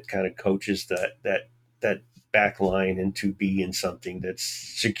guy that kind of coaches that back line into being something that's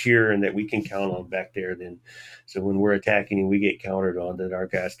secure and that we can count on back there. Then, so when we're attacking and we get countered on, that our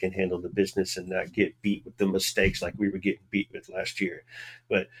guys can handle the business and not get beat with the mistakes like we were getting beat with last year.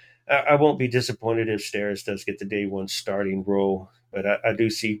 But I won't be disappointed if Steres does get the day one starting role. But I do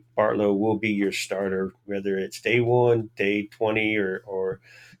see Bartlow will be your starter, whether it's day one, day 20, or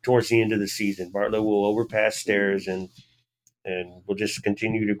towards the end of the season. Bartlow will overpass Stairs, and we'll just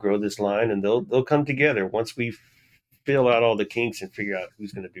continue to grow this line, and they'll come together once we fill out all the kinks and figure out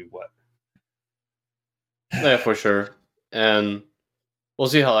who's going to do what. Yeah, for sure. And we'll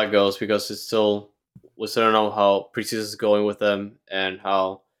see how that goes because we still don't know how preseason is going with them and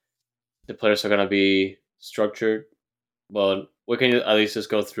how the players are gonna be structured. But we can at least just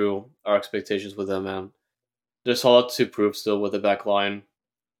go through our expectations with them, and there's a lot to prove still with the back line,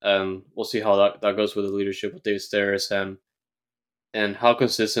 and we'll see how that goes with the leadership of David Steres and how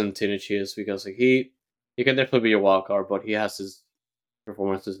consistent Tinichi is because like, he can definitely be a wild card, but he has his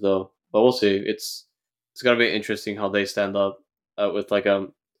performances though. But we'll see. It's gonna be interesting how they stand up with like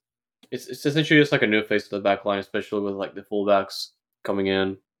it's essentially just like a new face to the back line, especially with like the fullbacks coming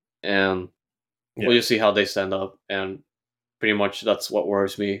in, and we'll Yeah. just see how they stand up. And pretty much that's what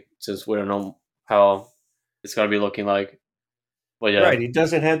worries me since we don't know how it's gonna be looking like. But yeah, Right. He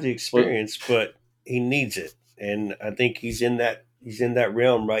doesn't have the well, experience, but he needs it. And I think he's in that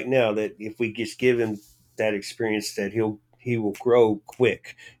realm right now that if we just give him that experience that he will grow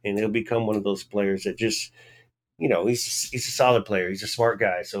quick and he'll become one of those players that just he's a solid player. He's a smart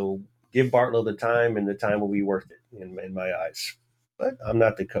guy. So give Bartlow the time and the time will be worth it in my eyes. But I'm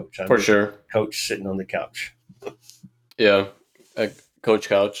not the coach. I'm for just sure, coach sitting on the couch. yeah, coach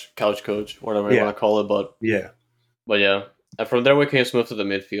couch coach, whatever you Yeah. want to call it. Yeah. But yeah, and from there we can just move to the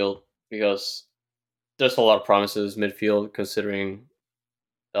midfield because there's a lot of promises midfield considering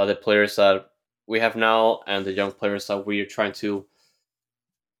the players that we have now and the young players that we are trying to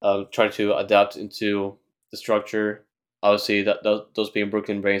adapt into the structure. Obviously, those being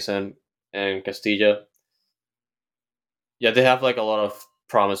Brooklyn Brains and Castilla. Yeah, they have like a lot of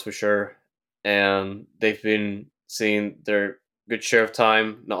promise for sure, and they've been seeing their good share of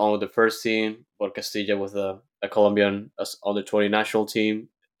time not only with the first team, but Castilla with a Colombian under 20 national team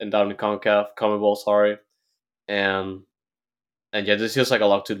and down in Concacaf, Commonwealth, sorry, and yeah, this feels like a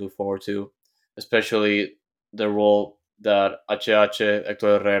lot to look forward to, especially the role that HH,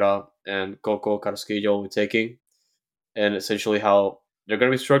 Hector Herrera, and Coco Carrasquillo will be taking, and essentially how they're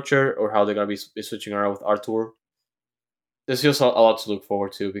going to be structured or how they're going to be switching around with Artur. This feels a lot to look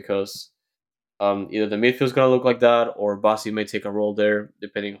forward to because either the midfield's going to look like that or Basi may take a role there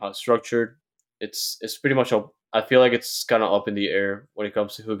depending on how it's structured. It's pretty much up. I feel like it's kind of up in the air when it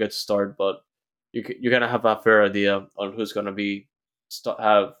comes to who gets started, but you're gonna have a fair idea on who's gonna be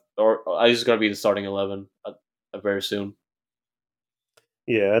have or is gonna be the starting 11 very soon.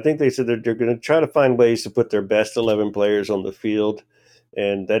 Yeah, I think they said that they're going to try to find ways to put their best 11 players on the field.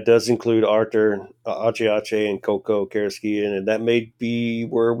 And that does include Arthur, Ache Ache, and Coco Karaski. And that may be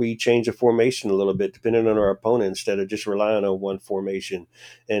where we change the formation a little bit, depending on our opponent, instead of just relying on one formation.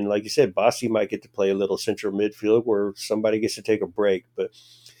 And like you said, Bossy might get to play a little central midfield where somebody gets to take a break. But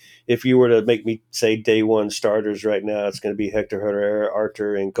if you were to make me say day one starters right now, it's going to be Hector Herrera,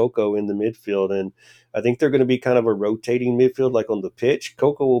 Arthur, and Coco in the midfield. And I think they're going to be kind of a rotating midfield, like on the pitch.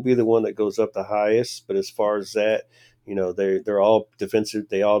 Coco will be the one that goes up the highest. But as far as that, they're all defensive.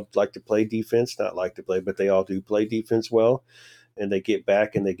 They all like to play defense, not like to play, but they all do play defense well. And they get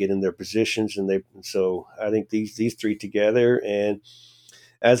back and they get in their positions. So I think these three together and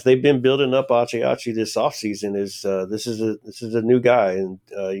as they've been building up Achi Achi this offseason is this is a new guy, and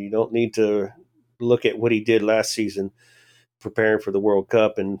you don't need to look at what he did last season preparing for the World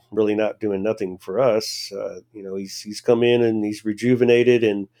Cup and really not doing nothing for us. He's come in and he's rejuvenated,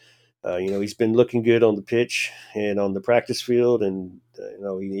 and he's been looking good on the pitch and on the practice field, and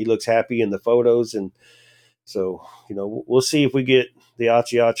he looks happy in the photos, and so we'll see if we get the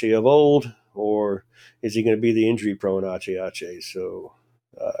Achi Achi of old, or is he going to be the injury prone Achi Achi? So.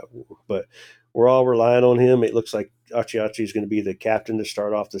 But we're all relying on him. It looks like Achi Achi is going to be the captain to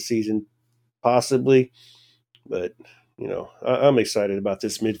start off the season, possibly. But I'm excited about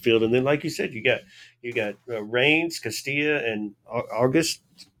this midfield. And then, like you said, you got Reigns, Castilla, and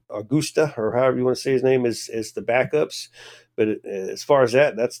Augusta, or however you want to say his name, is the backups. But as far as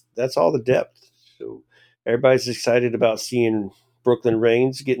that's all the depth. So everybody's excited about seeing Brooklyn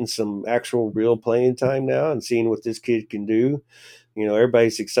Reigns getting some actual real playing time now and seeing what this kid can do.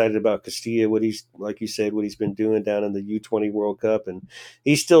 Everybody's excited about Castilla, what he's, like you said, what he's been doing down in the U20 World Cup, and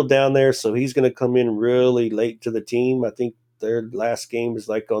he's still down there, so he's going to come in really late to the team. I think their last game is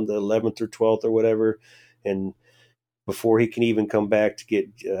like on the 11th or 12th or whatever, and before he can even come back to get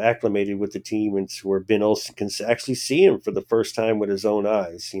acclimated with the team, and where Ben Olsen can actually see him for the first time with his own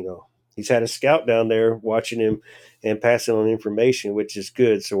eyes. He's had a scout down there watching him and passing on information, which is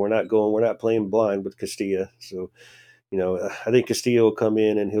good. So we're not playing blind with Castilla. So I think Castillo will come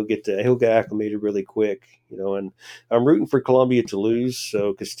in and he'll get acclimated really quick. And I'm rooting for Colombia to lose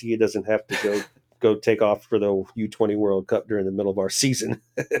so Castillo doesn't have to go take off for the U20 World Cup during the middle of our season.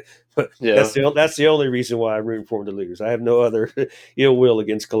 But Yeah. that's the only reason why I'm rooting for him to lose. I have no other ill will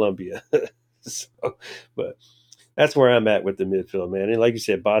against Colombia. So, but that's where I'm at with the midfield, man. And like you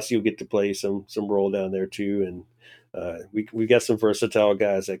said, Bossy will get to play some role down there too, and we got some versatile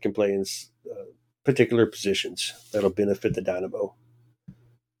guys that can play in particular positions that'll benefit the Dynamo.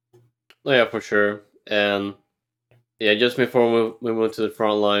 No, yeah, for sure. And yeah, just before we move to the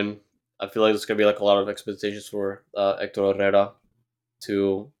front line, I feel like there's gonna be like a lot of expectations for Hector Herrera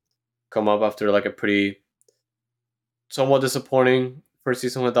to come up after like a pretty somewhat disappointing first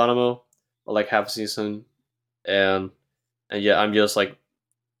season with Dynamo, or like half season, and yeah, I'm just like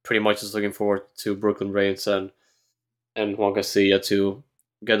pretty much just looking forward to Brooklyn Reigns and Juan Castilla to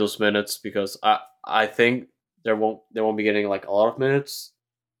get those minutes because I think they won't be getting like a lot of minutes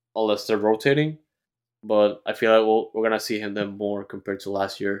unless they're rotating, but I feel like we're gonna see him then more compared to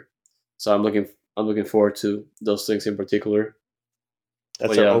last year. So I'm looking forward to those things in particular.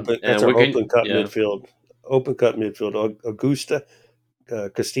 But yeah, That's and our we can open cut yeah. midfield. Open cut midfield. Augusta,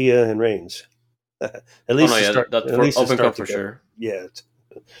 Castilla, and Reigns. At Oh no, least to yeah, start. that At for least to Open start Cup for together. sure. Yeah.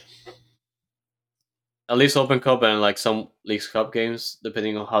 At least Open Cup and like some Leagues Cup games,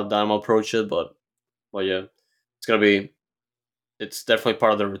 depending on how Dynamo approach it. But yeah, it's gonna be it's definitely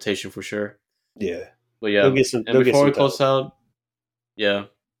part of the rotation for sure. Yeah. But yeah, and They'll get before we some time. close out, yeah,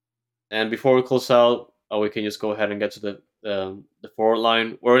 and before we close out, we can just go ahead and get to the forward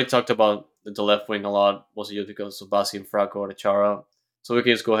line. We already talked about the left wing a lot, mostly just because of Basi and Franco or Chara. So we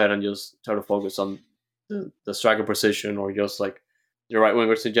can just go ahead and just try to focus on the striker position or just like the right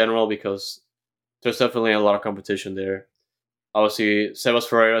wingers in general because there's definitely a lot of competition there. Obviously, Sebas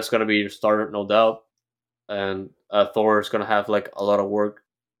Ferreira is going to be your starter, no doubt, and Thor is going to have like a lot of work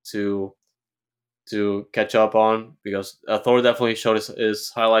to catch up on because Thor definitely showed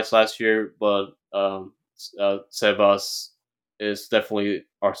his highlights last year, but Sebas is definitely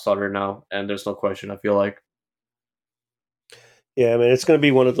our starter now, and there's no question. I feel like Yeah, I mean, it's going to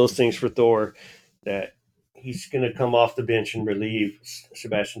be one of those things for Thor that he's going to come off the bench and relieve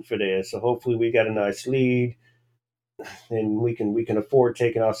Sebastian Fidesz. So hopefully we got a nice lead, and we can afford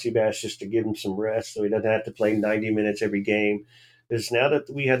taking off Sebastian just to give him some rest, so he doesn't have to play 90 minutes every game. Because now that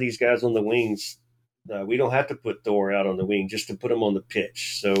we have these guys on the wings, we don't have to put Thor out on the wing just to put him on the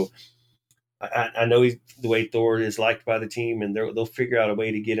pitch. So I know the way Thor is liked by the team, and they'll figure out a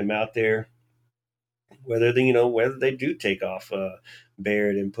way to get him out there whether they do take off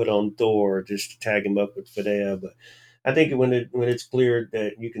Baird and put on Thor just to tag him up with Fidea. But I think when it's clear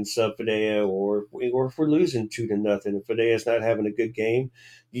that you can sub Fidea, or if we're losing 2-0 and Fidea's not having a good game,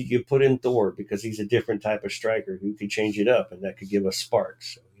 you put in Thor because he's a different type of striker who could change it up and that could give us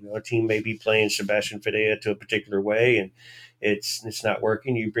sparks. So, a team may be playing Sebastian Fidea to a particular way and it's not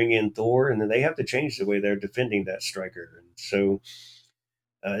working. You bring in Thor and then they have to change the way they're defending that striker. And so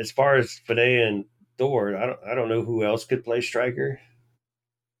as far as Fidea and Thor, I don't know who else could play striker.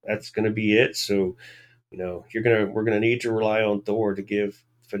 That's going to be it. So we're gonna need to rely on Thor to give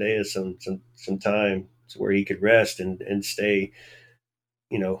Fidea some time to where he could rest and stay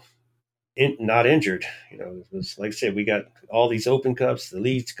you know not injured. It's like I said, we got all these Open Cups, the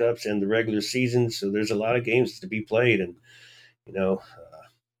Leagues Cups, and the regular season. So there's a lot of games to be played, and you know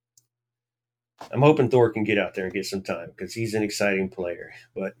I'm hoping Thor can get out there and get some time because he's an exciting player.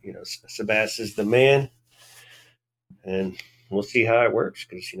 But Sebas is the man, and we'll see how it works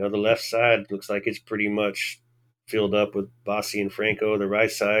because the left side looks like it's pretty much filled up with Bossi and Franco. The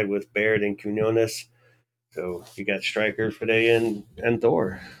right side with Baird and Quinones. So you got striker Fidea and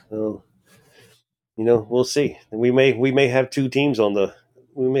Thor. So we'll see. And we may have two teams on the.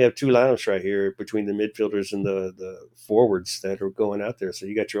 We may have two lineups right here between the midfielders and the forwards that are going out there. So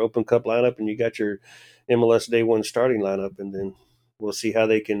you got your Open Cup lineup and you got your MLS Day One starting lineup, and then we'll see how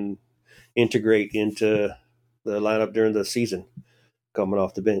they can integrate into the lineup during the season coming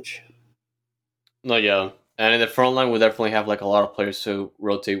off the bench. no, yeah, and in the front line we definitely have like a lot of players to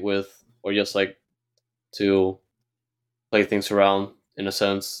rotate with or just like to play things around in a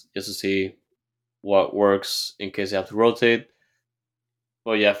sense just to see what works in case they have to rotate.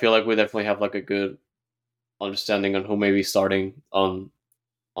 But yeah, I feel like we definitely have like a good understanding on who may be starting on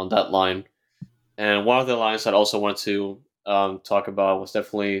that line. And one of the lines that I also wanted to talk about was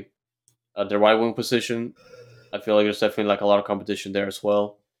definitely the right wing position. I feel like there's definitely like a lot of competition there as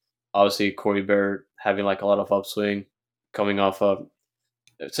well. Obviously, Corey Bear having like a lot of upswing, coming off of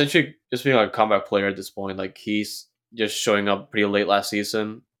essentially just being like a comeback player at this point. Like he's just showing up pretty late last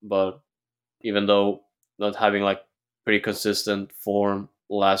season, but even though not having like pretty consistent form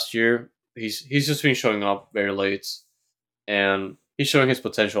last year. He's just been showing up very late, and he's showing his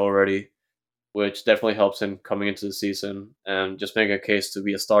potential already, which definitely helps him coming into the season and just making a case to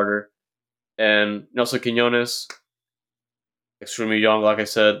be a starter. And Nelson Quinones, extremely young, like I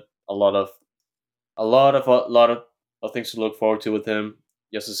said, a lot of things to look forward to with him.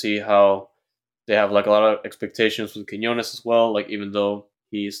 Just to see how they have like a lot of expectations with Quinones as well. Like even though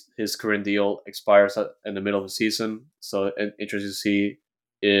his current deal expires in the middle of the season, so interesting to see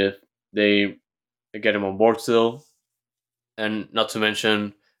if they get him on board still. And not to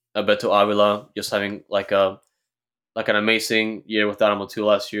mention Beto Avila just having like an amazing year with Dynamo 2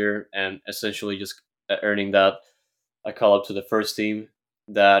 last year, and essentially just earning that I call up to the first team.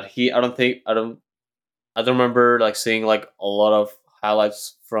 That he I don't remember like seeing like a lot of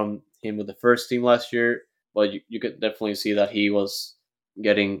highlights from him with the first team last year, but you could definitely see that he was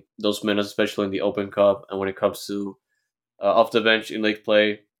getting those minutes, especially in the Open Cup and when it comes to off the bench in league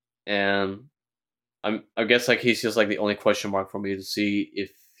play. And I guess like he's just like the only question mark for me to see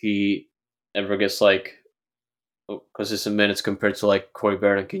if he ever gets like consistent minutes compared to like Corey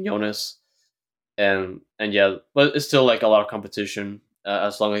Barrett and Quinones. And yeah, but it's still like a lot of competition.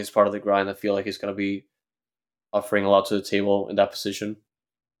 As long as he's part of the grind, I feel like he's gonna be offering a lot to the table in that position.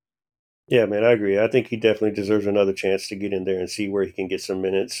 Yeah, man, I agree. I think he definitely deserves another chance to get in there and see where he can get some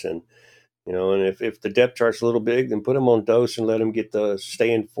minutes. And and if the depth chart's a little big, then put him on dose and let him get the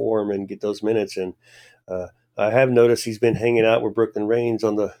stay in form and get those minutes. And uh, I have noticed he's been hanging out with Brooklyn Reigns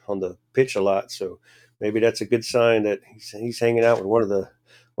on the pitch a lot, so maybe that's a good sign that he's hanging out with one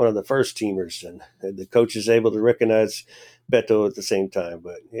of the first teamers, and the coach is able to recognize Beto at the same time.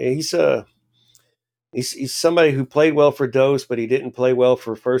 But yeah, he's somebody who played well for Dose, but he didn't play well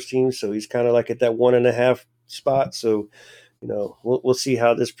for first team, so he's kind of like at that 1.5 spot. So we'll see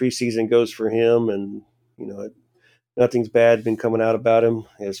how this preseason goes for him, and you know, nothing's bad been coming out about him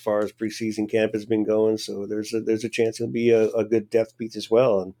as far as preseason camp has been going. So there's a chance he'll be a good depth piece as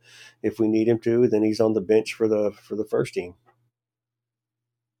well. And if we need him to, then he's on the bench for the first team.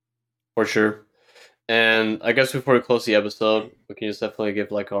 For sure. And I guess before we close the episode, we can just definitely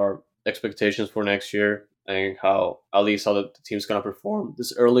give like our expectations for next year and how at least how the team's gonna perform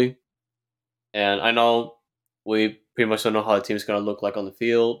this early. And I know we pretty much don't know how the team's gonna look like on the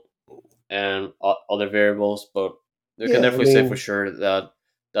field and other variables, but we can Yeah, I definitely say for mean, sure that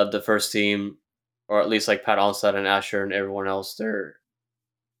the first team, or at least like Pat Onstad and Asher and everyone else, they're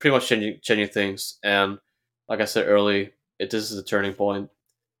pretty much changing things. And like I said early, this is a turning point,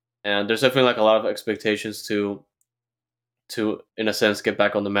 and there's definitely like a lot of expectations to in a sense get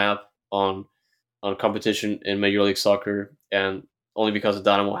back on the map on competition in Major League Soccer, and only because the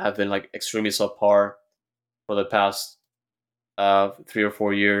Dynamo have been like extremely subpar for the past 3 or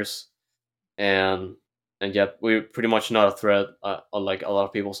 4 years, and yet we're pretty much not a threat on like a lot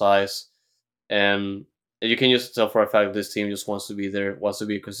of people's eyes, and you can just tell for a fact this team just wants to be there, wants to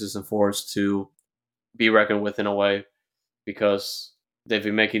be a consistent force to be reckoned with in a way, because they've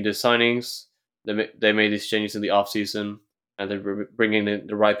been making these signings, they made these changes in the off season, and they're bringing in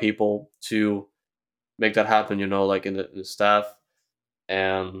the right people to make that happen. You know, like in the staff,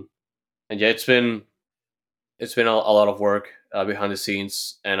 and yeah, it's been a lot of work behind the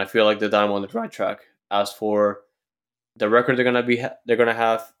scenes, and I feel like the Dynamo on the right track. As for the record they're gonna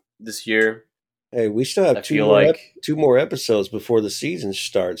have this year, hey, we still have I feel like two more episodes before the season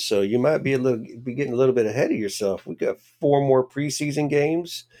starts, so you might be getting a little bit ahead of yourself. We got four more preseason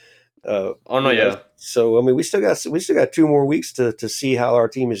games. oh no, yeah, So I mean, we still got 2 more weeks to see how our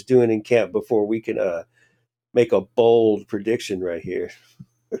team is doing in camp before we can make a bold prediction right here.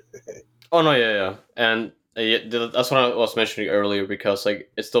 oh no, yeah, yeah, and yeah, that's what I was mentioning earlier because like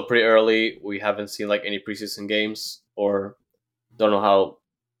it's still pretty early. We haven't seen like any preseason games or don't know how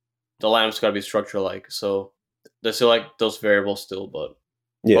the lineup's got to be structured like. So there's still like those variables still, but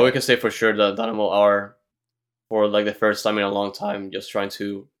we Yeah, can say for sure that Dynamo are for like the first time in a long time just trying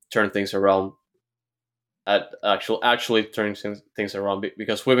to turn things around at actually turning things around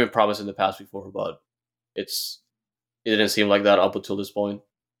because we've been promised in the past before, but it's it didn't seem like that up until this point.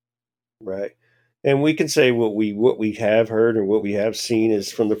 right. And we can say what we have heard and what we have seen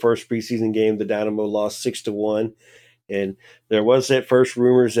is from the first preseason game, the Dynamo lost 6-1. And there was at first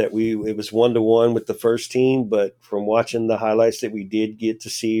rumors that we it was 1-1 with the first team, but from watching the highlights that we did get to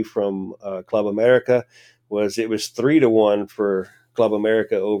see from Club America, it was 3-1 for Club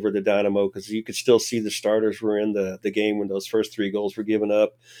America over the Dynamo because you could still see the starters were in the game when those first three goals were given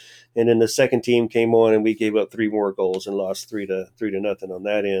up, and then the second team came on and we gave up three more goals and lost 3 to nothing on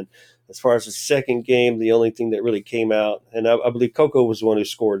that end. As far as the second game, the only thing that really came out, and I believe Coco was the one who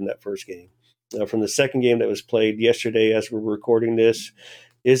scored in that first game. from the second game that was played yesterday as we're recording this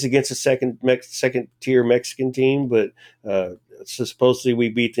is against a second tier Mexican team, but so supposedly we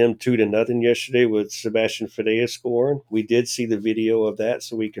beat them 2-0 yesterday with Sebastian Fidea scoring. We did see the video of that,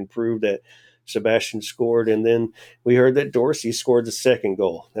 so we can prove that Sebastian scored, and then we heard that Dorsey scored the second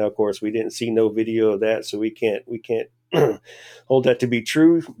goal. Now, of course, we didn't see no video of that, so we can't hold that to be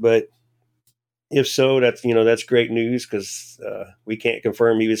true, but if so, that's great news because we can't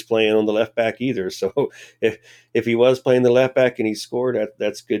confirm he was playing on the left back either. So if he was playing the left back and he scored,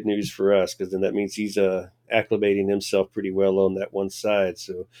 that's good news for us because then that means he's acclimating himself pretty well on that one side.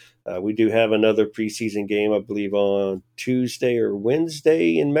 So we do have another preseason game, I believe, on Tuesday or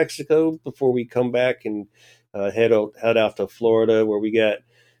Wednesday in Mexico before we come back and head out to Florida, where we got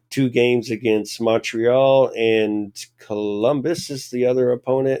 2 games against Montreal, and Columbus is the other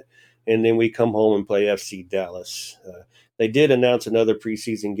opponent. And then we come home and play FC Dallas. They did announce another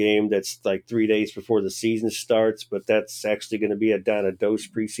preseason game that's like 3 days before the season starts, but that's actually going to be a Dana Dos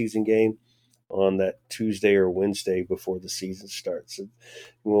preseason game on that Tuesday or Wednesday before the season starts. So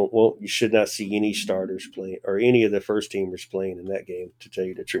you should not see any starters playing or any of the first teamers playing in that game, to tell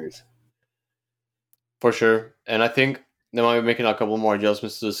you the truth. For sure. And I think they might be making a couple more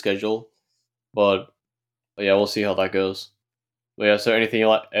adjustments to the schedule, but yeah, we'll see how that goes. But yeah, so anything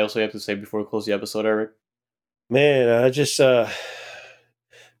else you have to say before we close the episode, Eric? Man, I just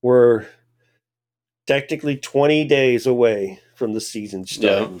we're technically 20 days away from the season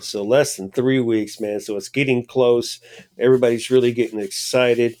starting. Yeah. So less than 3 weeks, man. So it's getting close. Everybody's really getting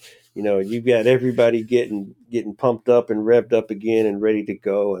excited. You've got everybody getting pumped up and revved up again and ready to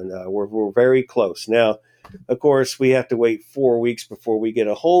go. And we're very close. Now, of course, we have to wait 4 weeks before we get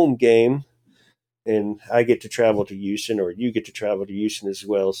a home game. And I get to travel to Houston, or you get to travel to Houston as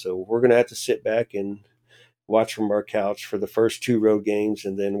well. So we're going to have to sit back and watch from our couch for the first 2 road games,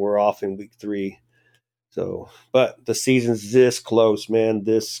 and then we're off in week 3. So, but the season's this close, man,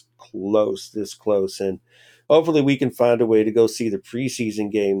 this close. And hopefully we can find a way to go see the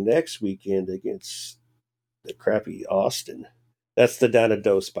preseason game next weekend against the crappy Austin. That's the Dana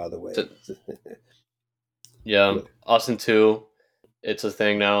Dos, by the way. Yeah, Austin 2, it's a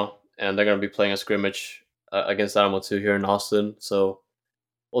thing now. And they're going to be playing a scrimmage against Dynamo 2 here in Austin. So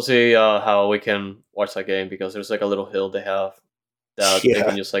we'll see how we can watch that game, because there's like a little hill they have that they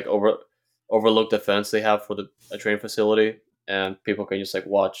can just like overlook the fence they have for a training facility, and people can just like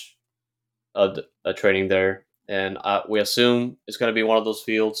watch a training there. And we assume it's going to be one of those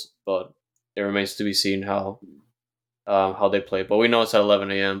fields, but it remains to be seen how they play. But we know it's at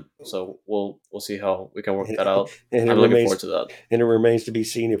 11 a.m., so we'll see how we can work that out. I'm looking forward to that. And it remains to be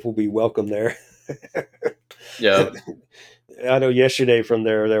seen if we'll be welcome there. Yeah. I know yesterday from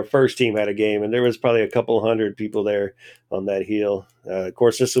their first team had a game, and there was probably a couple hundred people there on that hill. Of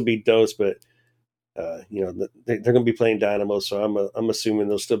course, this will be Dos, but they're going to be playing Dynamo, so I'm assuming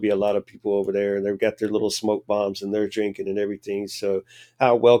there'll still be a lot of people over there, and they've got their little smoke bombs and they're drinking and everything. So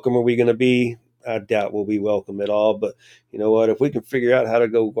how welcome are we going to be? I doubt we'll be welcome at all. But you know what? If we can figure out how to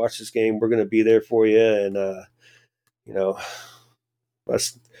go watch this game, we're going to be there for you, and we'll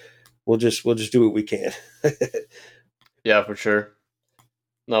just do what we can. Yeah, for sure.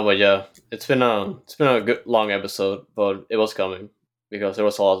 No, but yeah, it's been a good long episode, but it was coming because there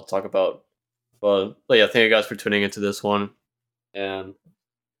was a lot to talk about. But yeah, thank you guys for tuning into this one, and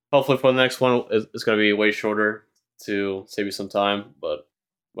hopefully for the next one, it's going to be way shorter to save you some time. But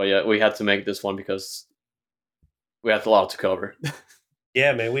yeah, we had to make this one because we had a lot to cover.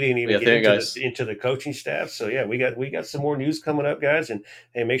 Yeah, man, we didn't even get into the coaching staff. So yeah, we got some more news coming up, guys. And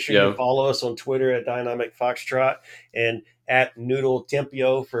hey, make sure you follow us on Twitter at Dynamic Foxtrot and at Noodle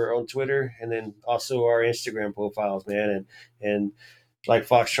Tempio on Twitter, and then also our Instagram profiles, man. And like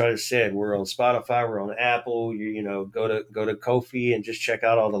Foxtrot said, we're on Spotify, we're on Apple. Go to Ko-fi and just check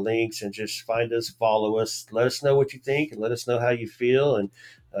out all the links and just find us, follow us, let us know what you think, and let us know how you feel. And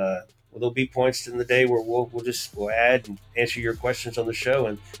there'll be points in the day where we'll add and answer your questions on the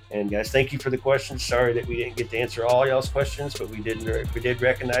show. And guys, thank you for the questions. Sorry that we didn't get to answer all y'all's questions, but we did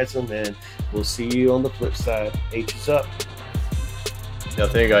recognize them, and we'll see you on the flip side. H is up. Yeah,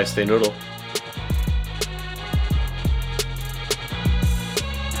 thank you guys. Stay noodle.